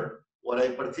webinar, what I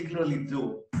particularly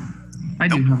do. I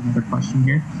do have another question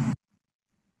here.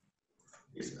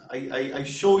 Is I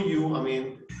show you,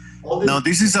 all this. Now,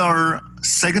 this is our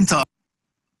second talk.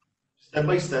 Step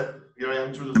by step, here I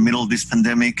am through in the middle of this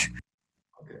pandemic.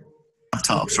 Okay.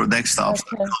 Laptops or desktops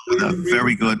with a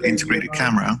very good integrated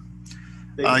camera.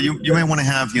 You may want to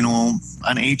have,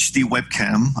 an HD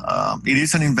webcam. It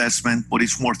is an investment, but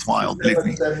it's worthwhile, believe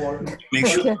me. Make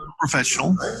sure you're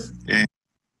professional.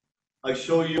 I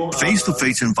show you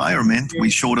Face-to-face environment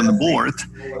we showed on the board.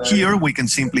 Here we can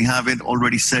simply have it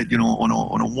already set,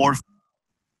 on a wharf.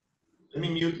 Let me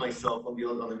mute myself on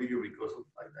the video because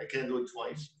I can't do it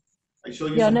twice. I show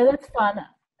you. Yeah, no, that's fine.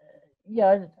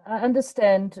 Yeah, I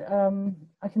understand.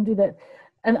 I can do that.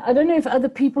 And I don't know if other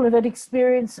people have had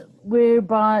experience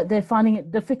whereby they're finding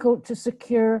it difficult to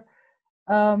secure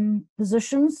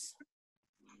positions.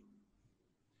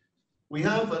 We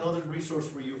have another resource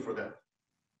for you for that.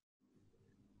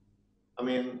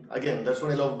 Again, that's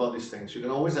what I love about these things. You can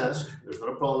always ask. There's not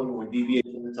a problem with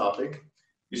deviating from the topic.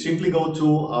 You simply go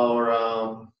to our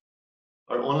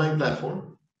online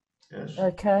platform. Yes.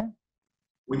 Okay.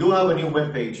 We do have a new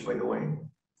webpage, by the way.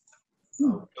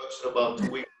 Launched about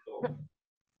 2 weeks ago,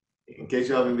 in case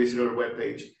you haven't visited our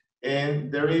webpage.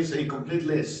 And there is a complete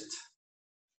list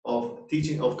of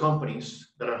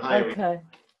companies that are hiring. Okay.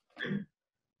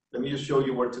 Let me just show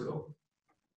you where to go.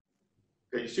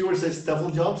 Okay, you see where it says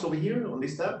TEFL jobs over here on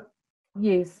this tab?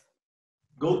 Yes.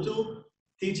 Go to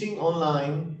Teaching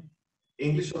Online,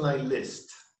 English Online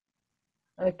list.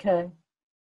 Okay.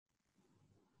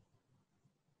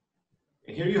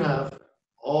 And here you have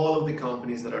all of the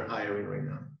companies that are hiring right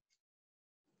now.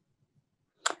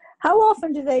 How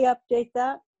often do they update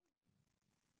that?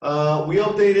 We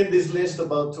updated this list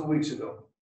about 2 weeks ago.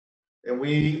 And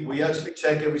we actually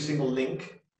check every single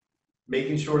link,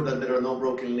 making sure that there are no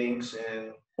broken links.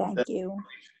 And Thank you.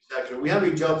 actually, we have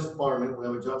a jobs department, we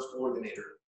have a jobs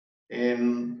coordinator.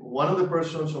 And one of the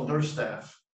persons on her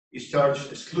staff is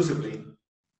charged exclusively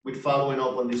with following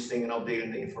up on this thing and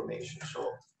updating the information. So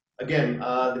again,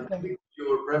 depending on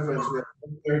your preference, we have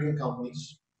American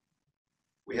companies,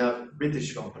 we have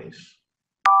British companies,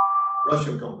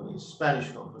 Russian companies,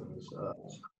 Spanish companies,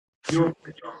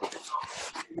 European companies.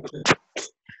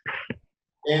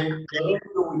 And we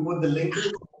put the link to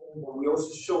the but we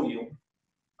also show you,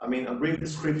 I mean, a brief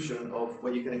description of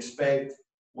what you can expect,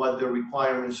 what the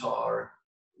requirements are,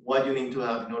 what you need to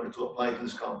have in order to apply to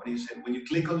these companies. And when you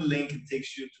click on the link, it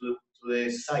takes you to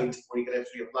the site where you can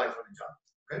actually apply for the job.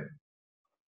 Okay.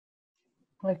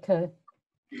 Okay.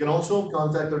 You can also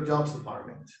contact our jobs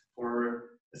department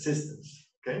for assistance.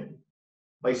 Okay.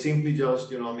 By simply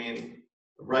just,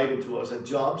 writing to us at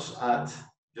jobs at,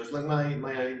 just like my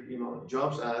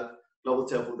jobs at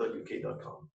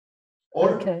globaltefl.uk.com.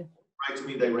 Or write to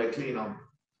me directly,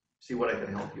 see what I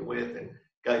can help you with and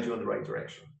guide you in the right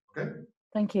direction. Okay?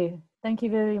 Thank you. Thank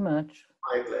you very much.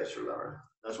 My pleasure, Lara.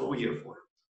 That's what we're here for.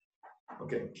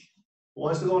 Okay. Who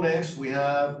wants to go next? We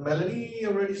have Melanie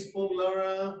already spoke,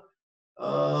 Lara.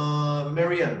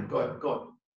 Marianne, go ahead.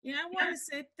 Yeah, I want to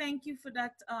say thank you for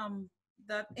that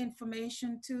that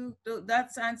information too. That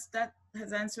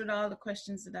has answered all the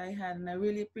questions that I had, and I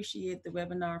really appreciate the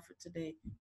webinar for today.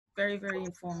 Very, very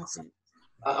informative.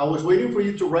 I was waiting for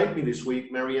you to write me this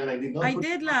week, Marianne. I did not. I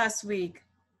did last week.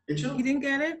 Did you? You didn't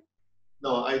get it?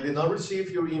 No, I did not receive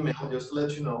your email, just to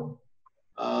let you know.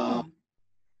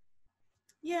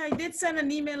 Yeah, I did send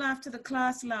an email after the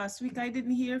class last week. I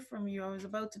didn't hear from you. I was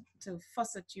about to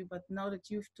fuss at you, but now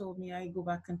that you've told me, I go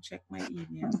back and check my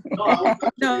email.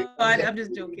 No, I'm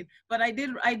just joking. But I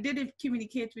did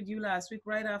communicate with you last week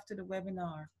right after the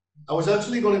webinar. I was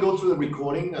actually going to go through the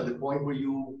recording at the point where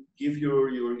you give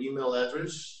your email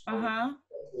address. As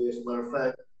a matter of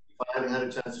fact, if I hadn't had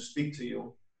a chance to speak to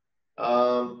you,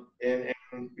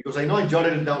 and because I know I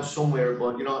jotted it down somewhere,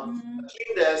 but a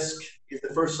clean desk is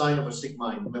the first sign of a sick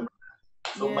mind. Remember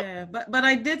that. So yeah, but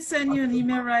I did send you an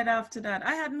email right after that.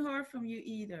 I hadn't heard from you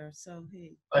either, so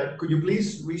hey. Could you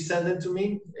please resend it to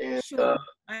me? And, sure,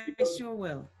 I sure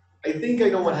will. I think I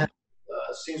know what happened.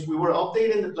 Since we were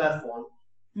updating the platform,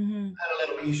 we Mm-hmm. had a lot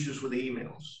of issues with the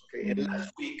emails. Okay, and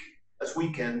last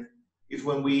weekend is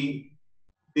when we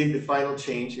did the final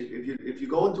change. If you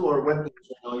go into our web page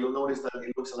now, you'll notice that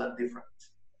it looks a lot different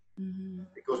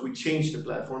because we changed the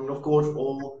platform. And of course,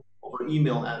 all of our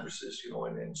email addresses,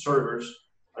 and servers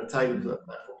are tied into that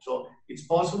platform. So it's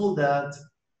possible that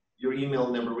your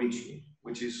email never reached me,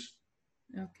 which is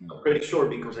I'm pretty sure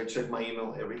because I check my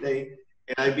email every day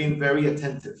and I've been very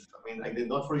attentive. I mean, I did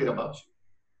not forget about you.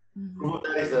 Proof of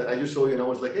that is that I just saw you and I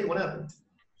was like, hey, what happened?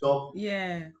 So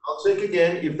yeah, I'll check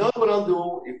again. If not, what I'll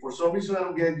do, if for some reason I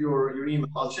don't get your email,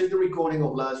 I'll check the recording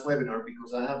of last webinar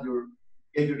because I have your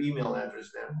email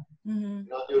address there. And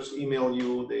I'll just email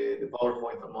you the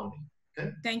PowerPoint on Monday.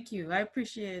 Okay. Thank you. I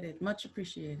appreciate it. Much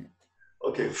appreciated.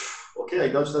 Okay. Okay, I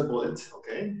dodged that bullet.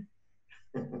 Okay.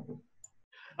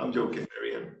 I'm joking,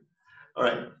 Marianne. All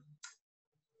right.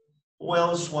 Who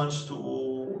else wants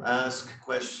to ask,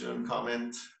 question,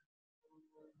 comment?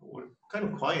 We're kind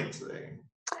of quiet today.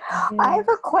 I have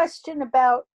a question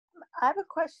about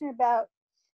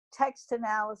text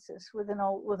analysis with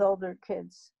older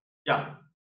kids. Yeah.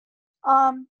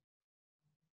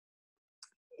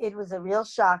 It was a real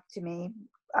shock to me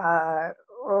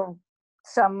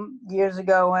some years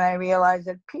ago when I realized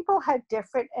that people had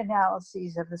different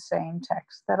analyses of the same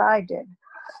text that I did.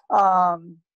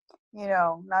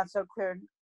 Not so clear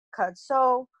cut.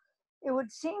 So it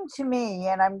would seem to me,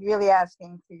 and I'm really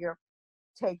asking for your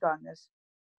take on this.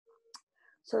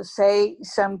 So say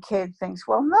some kid thinks,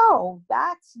 well, no,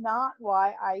 that's not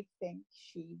why I think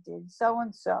she did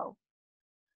so-and-so.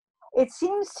 It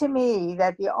seems to me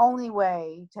that the only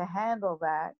way to handle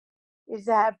that is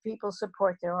to have people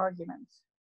support their arguments.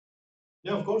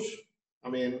 Yeah, of course. I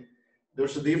mean,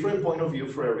 there's a different point of view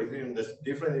for everything, and there's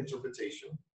different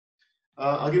interpretation.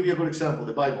 I'll give you a good example,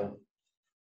 the Bible.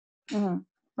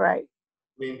 Right.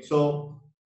 I mean, so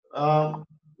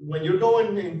when you're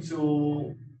going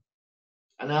into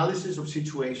analysis of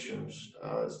situations,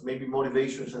 maybe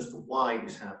motivations as to why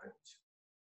this happened.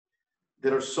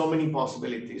 There are so many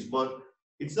possibilities, but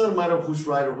it's not a matter of who's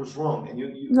right or who's wrong. And you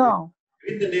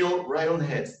hit the nail right on the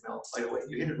head, Mel, by the way.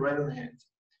 You hit it right on the head.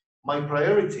 My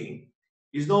priority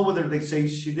is not whether they say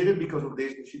she did it because of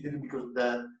this, she did it because of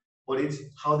that, but it's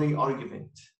how they argument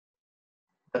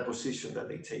that position that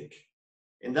they take.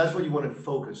 And that's what you want to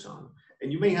focus on.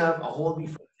 And you may have a whole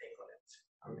different take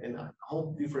on it, and a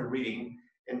whole different reading.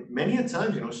 And many a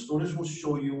times, students will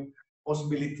show you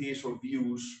possibilities or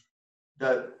views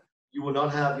that you will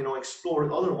not have,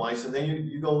 explored otherwise. And then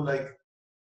you go like,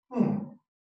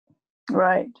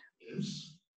 Right.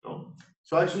 Yes. No.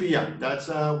 So actually, yeah, that's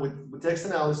with text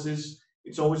analysis,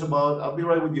 it's always about, I'll be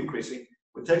right with you, Chrissy.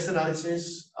 With text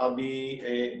analysis,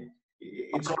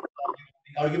 it's all about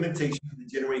the argumentation, the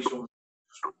generation.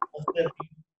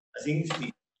 As English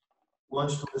speakers,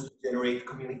 wants students to generate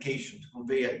communication, to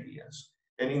convey ideas.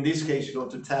 And in this case,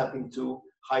 to tap into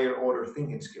higher order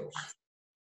thinking skills.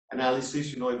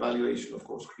 Analysis, evaluation, of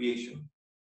course, creation.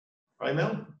 Right,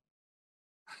 Mel?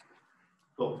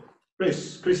 Cool.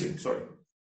 Chrissy, sorry.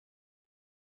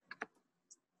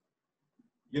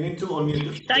 You need to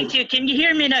unmute. Thank you. Can you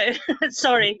hear me now?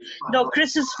 Sorry. No,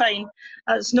 Chris is fine.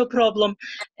 That's no problem.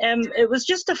 It was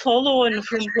just a follow-on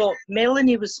from what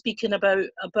Melanie was speaking about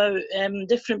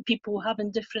different people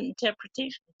having different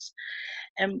interpretations.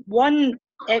 One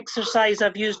exercise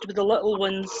I've used with the little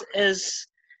ones is,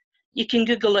 you can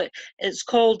Google it. It's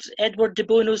called Edward de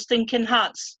Bono's Thinking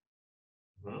Hats.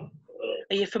 Are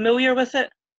you familiar with it?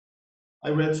 I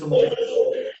read some of it.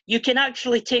 You can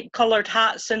actually take coloured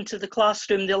hats into the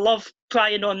classroom. They love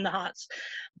trying on the hats.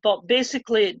 But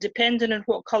basically, depending on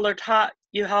what coloured hat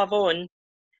you have on,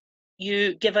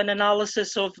 you give a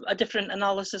different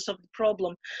analysis of the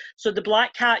problem. So the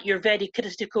black hat, you're very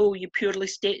critical, you purely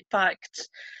state facts.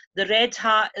 The red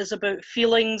hat is about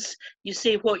feelings, you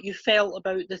say what you felt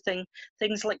about the thing,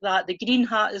 things like that. The green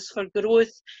hat is for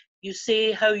growth. You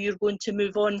say how you're going to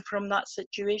move on from that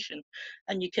situation.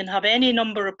 And you can have any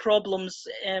number of problems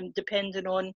depending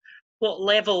on what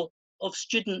level of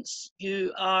students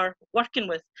you are working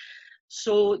with.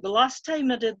 So the last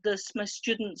time I did this, my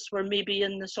students were maybe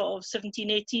in the sort of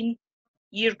 17, 18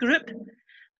 year group.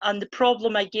 And the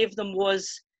problem I gave them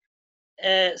was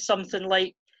something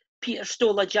like, Peter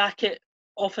stole a jacket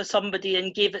off of somebody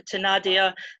and gave it to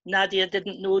Nadia. Nadia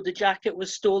didn't know the jacket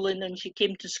was stolen and she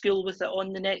came to school with it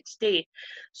on the next day.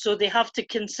 So they have to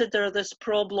consider this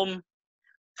problem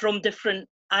from different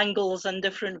angles and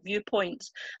different viewpoints.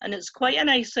 And it's quite a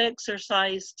nice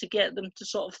exercise to get them to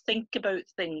sort of think about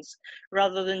things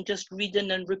rather than just reading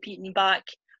and repeating back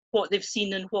what they've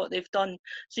seen and what they've done.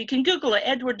 So you can Google it,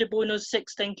 Edward de Bono's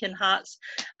 6 Thinking Hats,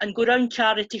 and go around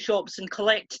charity shops and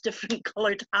collect different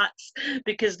coloured hats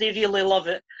because they really love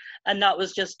it. And that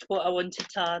was just what I wanted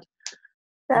to add.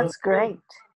 That's great.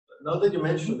 Now that you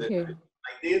mentioned it,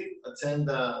 I did attend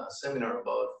a seminar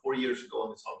about 4 years ago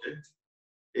on the subject.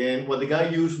 And what the guy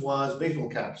used was baseball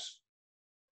caps.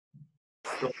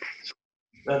 So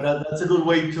that's a good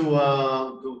way to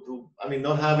I mean,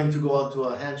 not having to go out to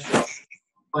a hand shop,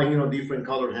 find, different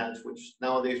colored hats, which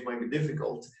nowadays might be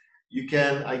difficult. You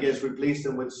can, I guess, replace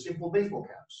them with simple baseball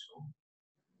caps.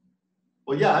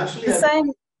 Well, yeah, actually,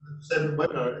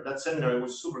 that seminar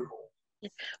was super cool.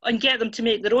 And get them to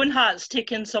make their own hats,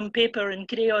 take in some paper and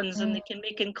crayons, and they can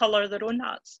make and colour their own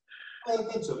hats. Well,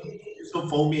 that's okay. It's so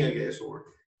foamy, I guess, or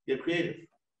get creative.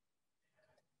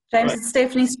 James, it's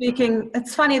Stephanie speaking.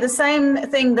 It's funny, the same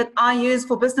thing that I use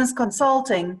for business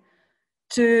consulting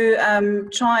to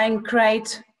try and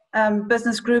create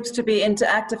business groups to be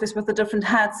interactive is with the different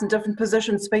hats and different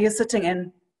positions where you're sitting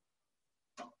in.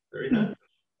 Very nice.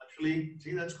 Actually,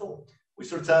 see, that's cool. We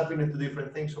start tapping into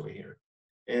different things over here.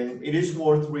 And it is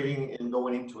worth reading and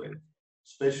going into it,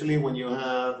 especially when you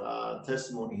have a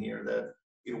testimony here that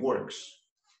it works.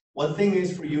 One thing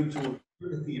is for you to do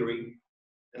the theory,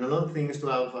 and another thing is to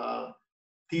have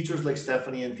teachers like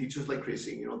Stephanie and teachers like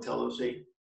Chrissy, tell us, hey,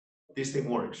 this thing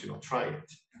works, try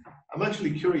it. I'm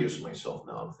actually curious myself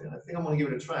now. I think I'm gonna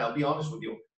give it a try. I'll be honest with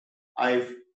you.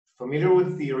 I'm familiar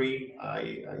with theory.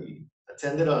 I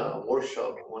attended a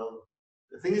workshop. Well,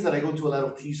 the thing is that I go to a lot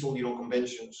of TEFL,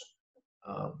 conventions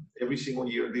every single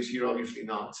year. This year, obviously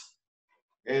not.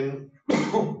 And,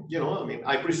 I mean,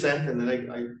 I present and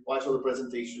then I watch all the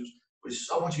presentations. There's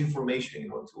so much information,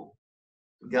 to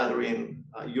gather in.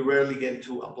 You rarely get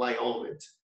to apply all of it,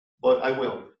 but I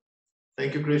will.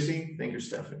 Thank you, Chrissy. Thank you,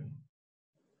 Stephanie.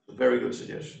 A very good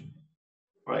suggestion.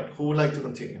 All right, who would like to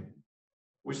continue?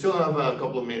 We still have a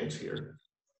couple of minutes here.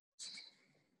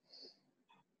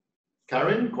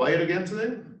 Karen, quiet again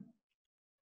today?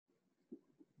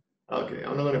 Okay,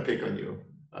 I'm not going to pick on you.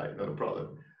 All right, not a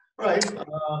problem. All right.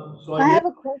 So I have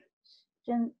a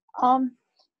question.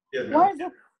 yes, What is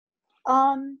it,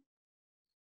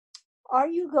 are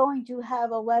you going to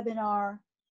have a webinar,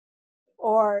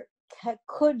 or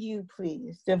could you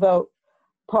please devote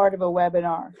part of a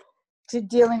webinar to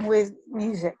dealing with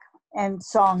music and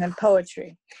song and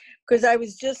poetry? Because I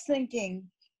was just thinking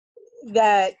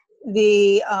that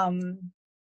the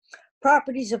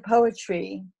properties of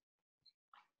poetry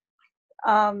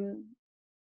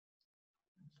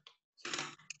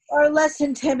are less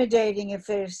intimidating if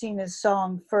they're seen as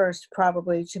song first,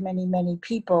 probably, to many, many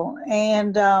people.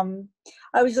 And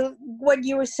I was, what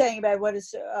you were saying about what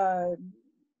is, how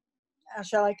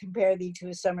shall I compare thee to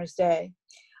a summer's day?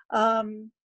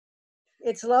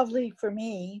 It's lovely for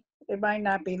me. It might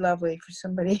not be lovely for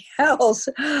somebody else.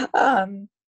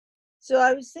 So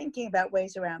I was thinking about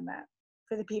ways around that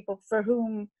for the people for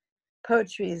whom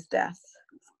poetry is death,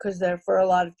 because for a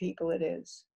lot of people it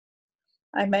is.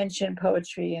 I mentioned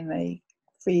poetry and they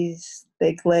freeze,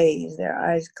 they glaze, their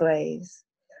eyes glaze.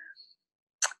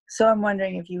 So I'm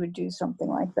wondering if you would do something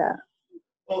like that.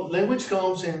 Well, language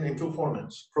comes in two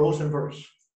formats, prose and verse.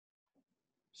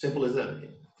 Simple as that.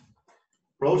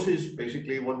 Prose is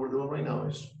basically what we're doing right now,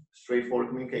 is straightforward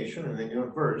communication, and then you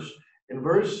have verse. And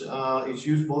verse is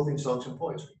used both in songs and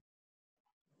poetry.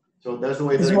 So that's the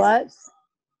way that what?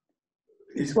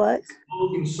 It's what?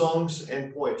 both in songs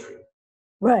and poetry.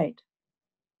 Right.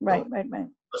 Right.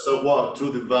 As I walk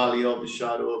through the valley of the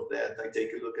shadow of death, I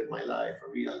take a look at my life.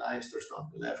 I realize there's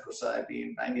nothing left because I've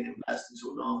been banging and blasting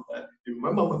so long that I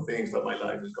remember when things that my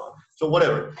life is gone. So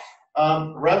whatever.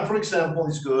 Rap, for example,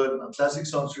 is good. Classic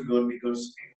songs are good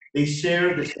because they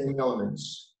share the same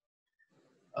elements.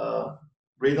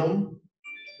 Rhythm,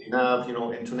 they have,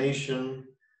 intonation.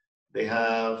 They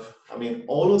have,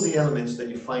 all of the elements that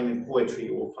you find in poetry,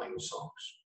 you will find in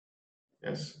songs.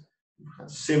 Yes.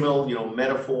 Simile,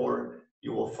 metaphor.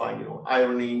 You will find,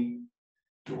 irony.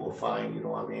 You will find,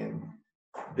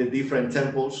 the different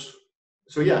tempos.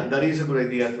 So yeah, that is a good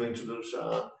idea to introduce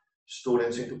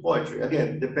students into poetry.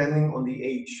 Again, depending on the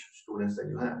age students that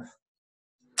you have.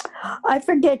 I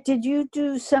forget, did you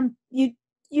do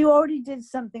you already did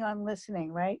something on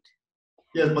listening, right?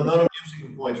 Yes, but not on music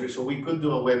and poetry, so we could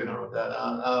do a webinar on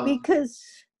that. Because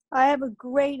I have a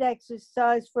great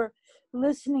exercise for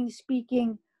listening,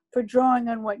 speaking, for drawing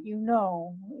on what you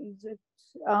know.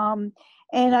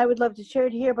 And I would love to share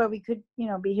it here, but we could,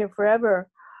 be here forever.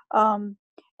 I'm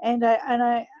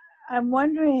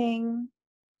wondering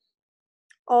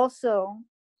also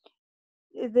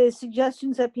the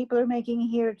suggestions that people are making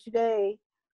here today.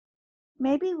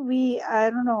 Maybe I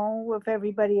don't know if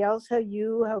everybody else, how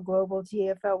Global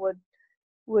TEFL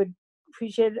would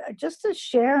appreciate just a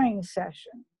sharing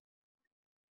session,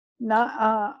 not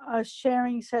a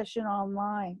sharing session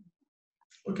online.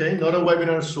 Okay, not a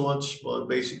webinar as such, but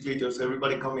basically just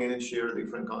everybody come in and share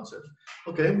different concepts.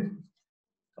 Okay,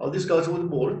 I'll discuss it with the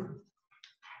board.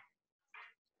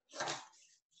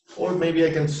 Or maybe I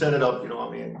can set it up,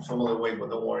 some other way, but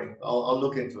don't worry. I'll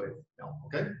look into it.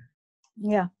 Okay?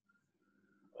 Yeah.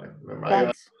 Right. Remember,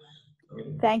 thanks.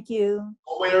 Thank you.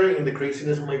 Somewhere in the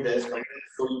craziness of my desk, I'm going to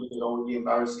show you, the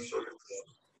embarrassing show.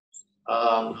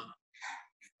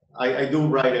 I do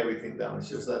write everything down. It's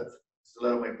just that it's a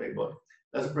lot of my plate, but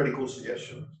that's a pretty cool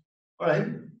suggestion. All right.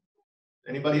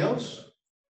 Anybody else?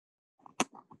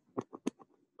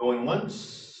 Going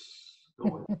once,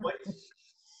 going twice,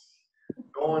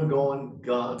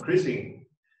 gone. Chrissy,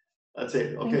 that's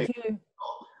it. Okay. Thank you.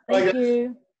 Thank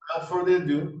you. Without further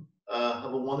ado,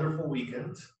 have a wonderful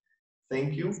weekend.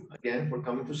 Thank you again for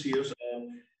coming to see us.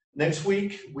 Next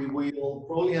week, we will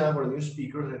probably have our new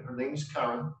speaker. Her name is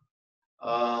Karen.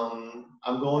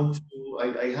 I'm going to,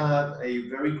 I had a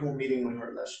very cool meeting with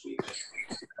her last week.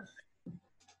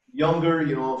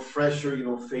 Younger, fresher,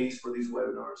 face for these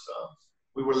webinars.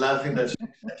 We were laughing that she's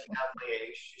half my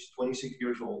age. She's 26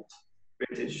 years old,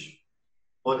 British,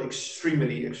 but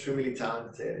extremely, extremely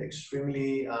talented,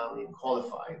 extremely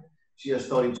qualified. She has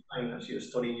studied China. She has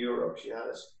studied Europe. She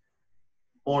has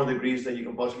more degrees than you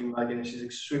can possibly imagine. And she's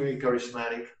extremely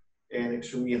charismatic and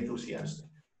extremely enthusiastic.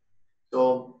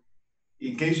 So,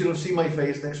 in case you don't see my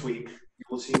face next week, you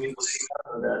will see me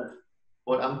on that.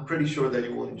 But I'm pretty sure that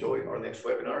you will enjoy our next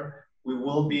webinar. We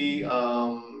will be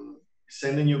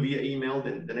sending you via email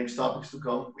the next topics to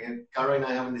come. Kara and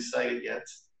I haven't decided yet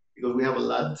because we have a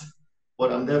lot.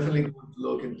 But I'm definitely going to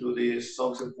look into the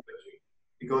songs and poetry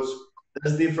because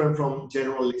that's different from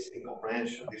general listening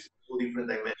comprehension. This is two different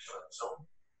dimensions of the song.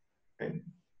 Okay?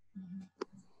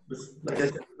 Like I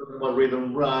said, we're talking about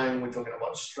rhythm, rhyme, we're talking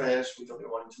about stress, we're talking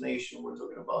about intonation, we're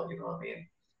talking about,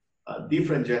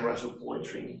 different genres of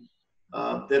poetry.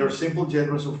 There are simple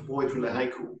genres of poetry like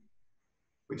haiku,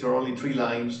 which are only 3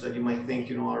 lines that you might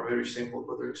think, are very simple,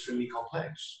 but they're extremely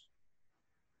complex.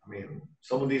 I mean,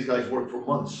 some of these guys work for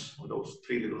months on those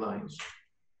 3 little lines.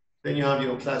 Then you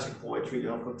have, classic poetry, you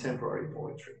have contemporary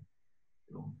poetry,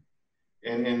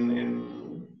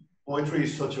 And poetry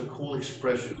is such a cool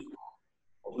expression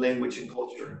of language and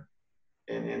culture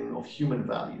and of human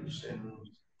values, and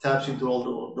taps into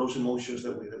all those emotions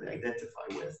that we identify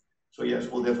with. So yes,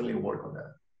 we'll definitely work on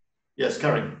that. Yes,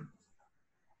 Karen.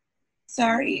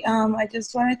 Sorry, I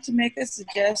just wanted to make a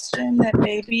suggestion that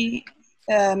maybe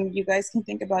you guys can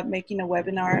think about making a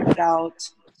webinar about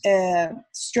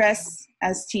stress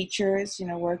as teachers,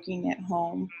 working at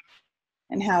home,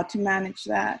 and how to manage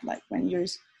that, like when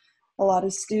there's a lot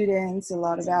of students, a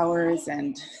lot of hours,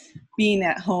 and being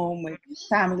at home with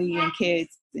family and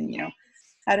kids, and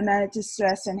how to manage the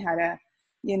stress and how to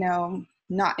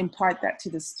not impart that to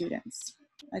the students.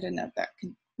 I don't know if that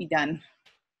can be done.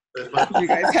 You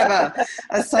guys have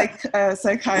a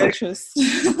psychiatrist.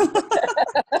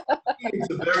 It's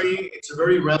a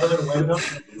very relevant webinar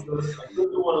because I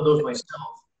could do one of those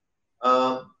myself.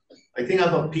 I think I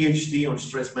have a PhD on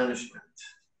stress management.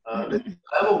 I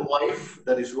have a wife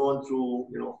that is going through,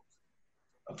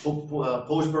 a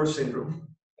post-birth syndrome,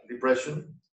 depression.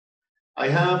 I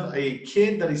have a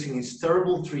kid that is in his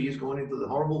terrible 3s going into the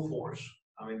horrible 4s.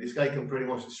 I mean, this guy can pretty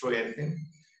much destroy anything.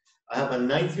 I have a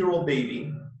 9-year-old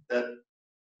baby that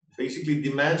basically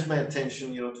demands my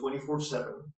attention,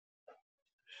 24/7.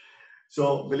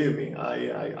 So believe me,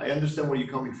 I understand where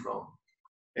you're coming from.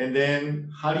 And then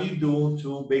how do you do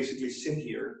to basically sit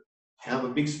here, have a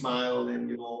big smile,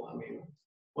 and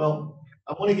well,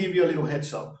 I want to give you a little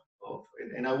heads up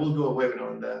and I will do a webinar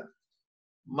on that.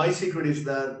 My secret is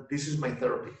that this is my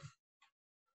therapy.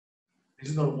 This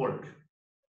is not work.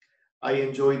 I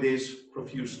enjoy this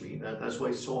profusely. That's why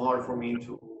it's so hard for me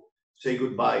to say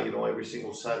goodbye, every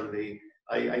single Saturday.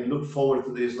 I look forward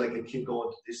to this like a kid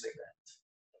going to this event,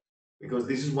 because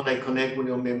this is when I connect with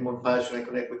more passion. I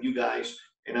connect with you guys,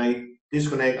 and I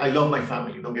disconnect. I love my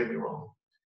family, don't get me wrong,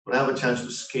 but I have a chance to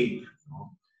escape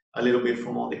a little bit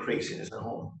from all the craziness at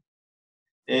home.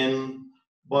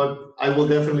 But I will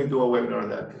definitely do a webinar on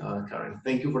that, Karen.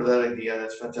 Thank you for that idea.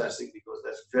 That's fantastic, because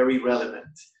that's very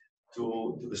relevant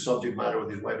to the subject matter of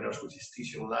these webinars, which is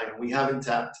teaching online. And we haven't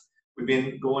tapped. We've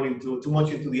been going too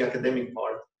much into the academic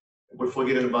part, and we're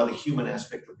forgetting about the human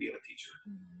aspect of being a teacher.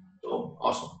 So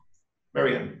awesome.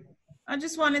 Marianne. I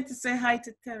just wanted to say hi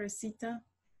to Teresita.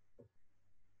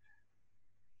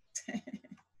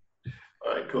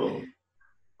 All right, cool.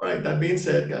 All right, that being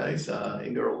said, guys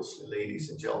and girls, ladies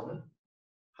and gentlemen,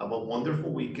 have a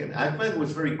wonderful weekend. Ahmed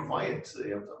was very quiet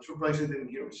today. I'm surprised I didn't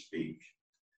hear him speak.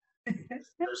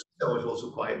 That was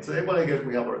also quiet today, but I guess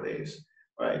we have our days.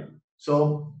 All right,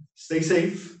 so stay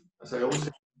safe, as I always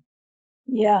say.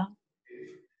 Yeah.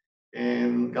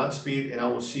 And Godspeed, and I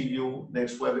will see you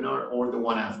next webinar or the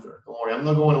one after. Don't worry, I'm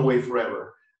not going away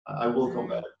forever. I will come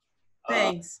back.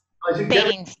 Thanks. I think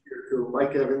Kevin's here too. Bye,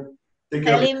 Kevin. Take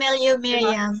care. I'll email you,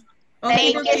 Miriam.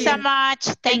 Okay, Thank you so much.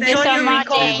 Thank you Enjoy so your much,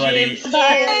 weekend, James. James.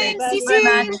 Thanks,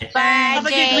 Sissy. Bye, Have a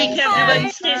good week, James.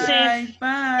 everyone. Stay safe.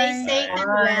 Bye. Stay safe and well,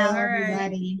 All right.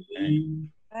 everybody.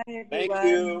 Bye, everyone. Thank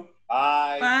you.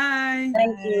 Bye. Bye.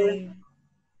 Thank you.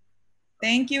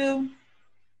 Thank you.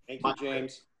 Thank you,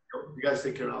 James. You guys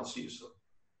take care, and I'll see you soon.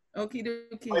 Okay,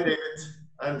 okay. Bye, David.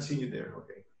 I haven't seen you there.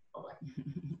 Okay. Bye-bye.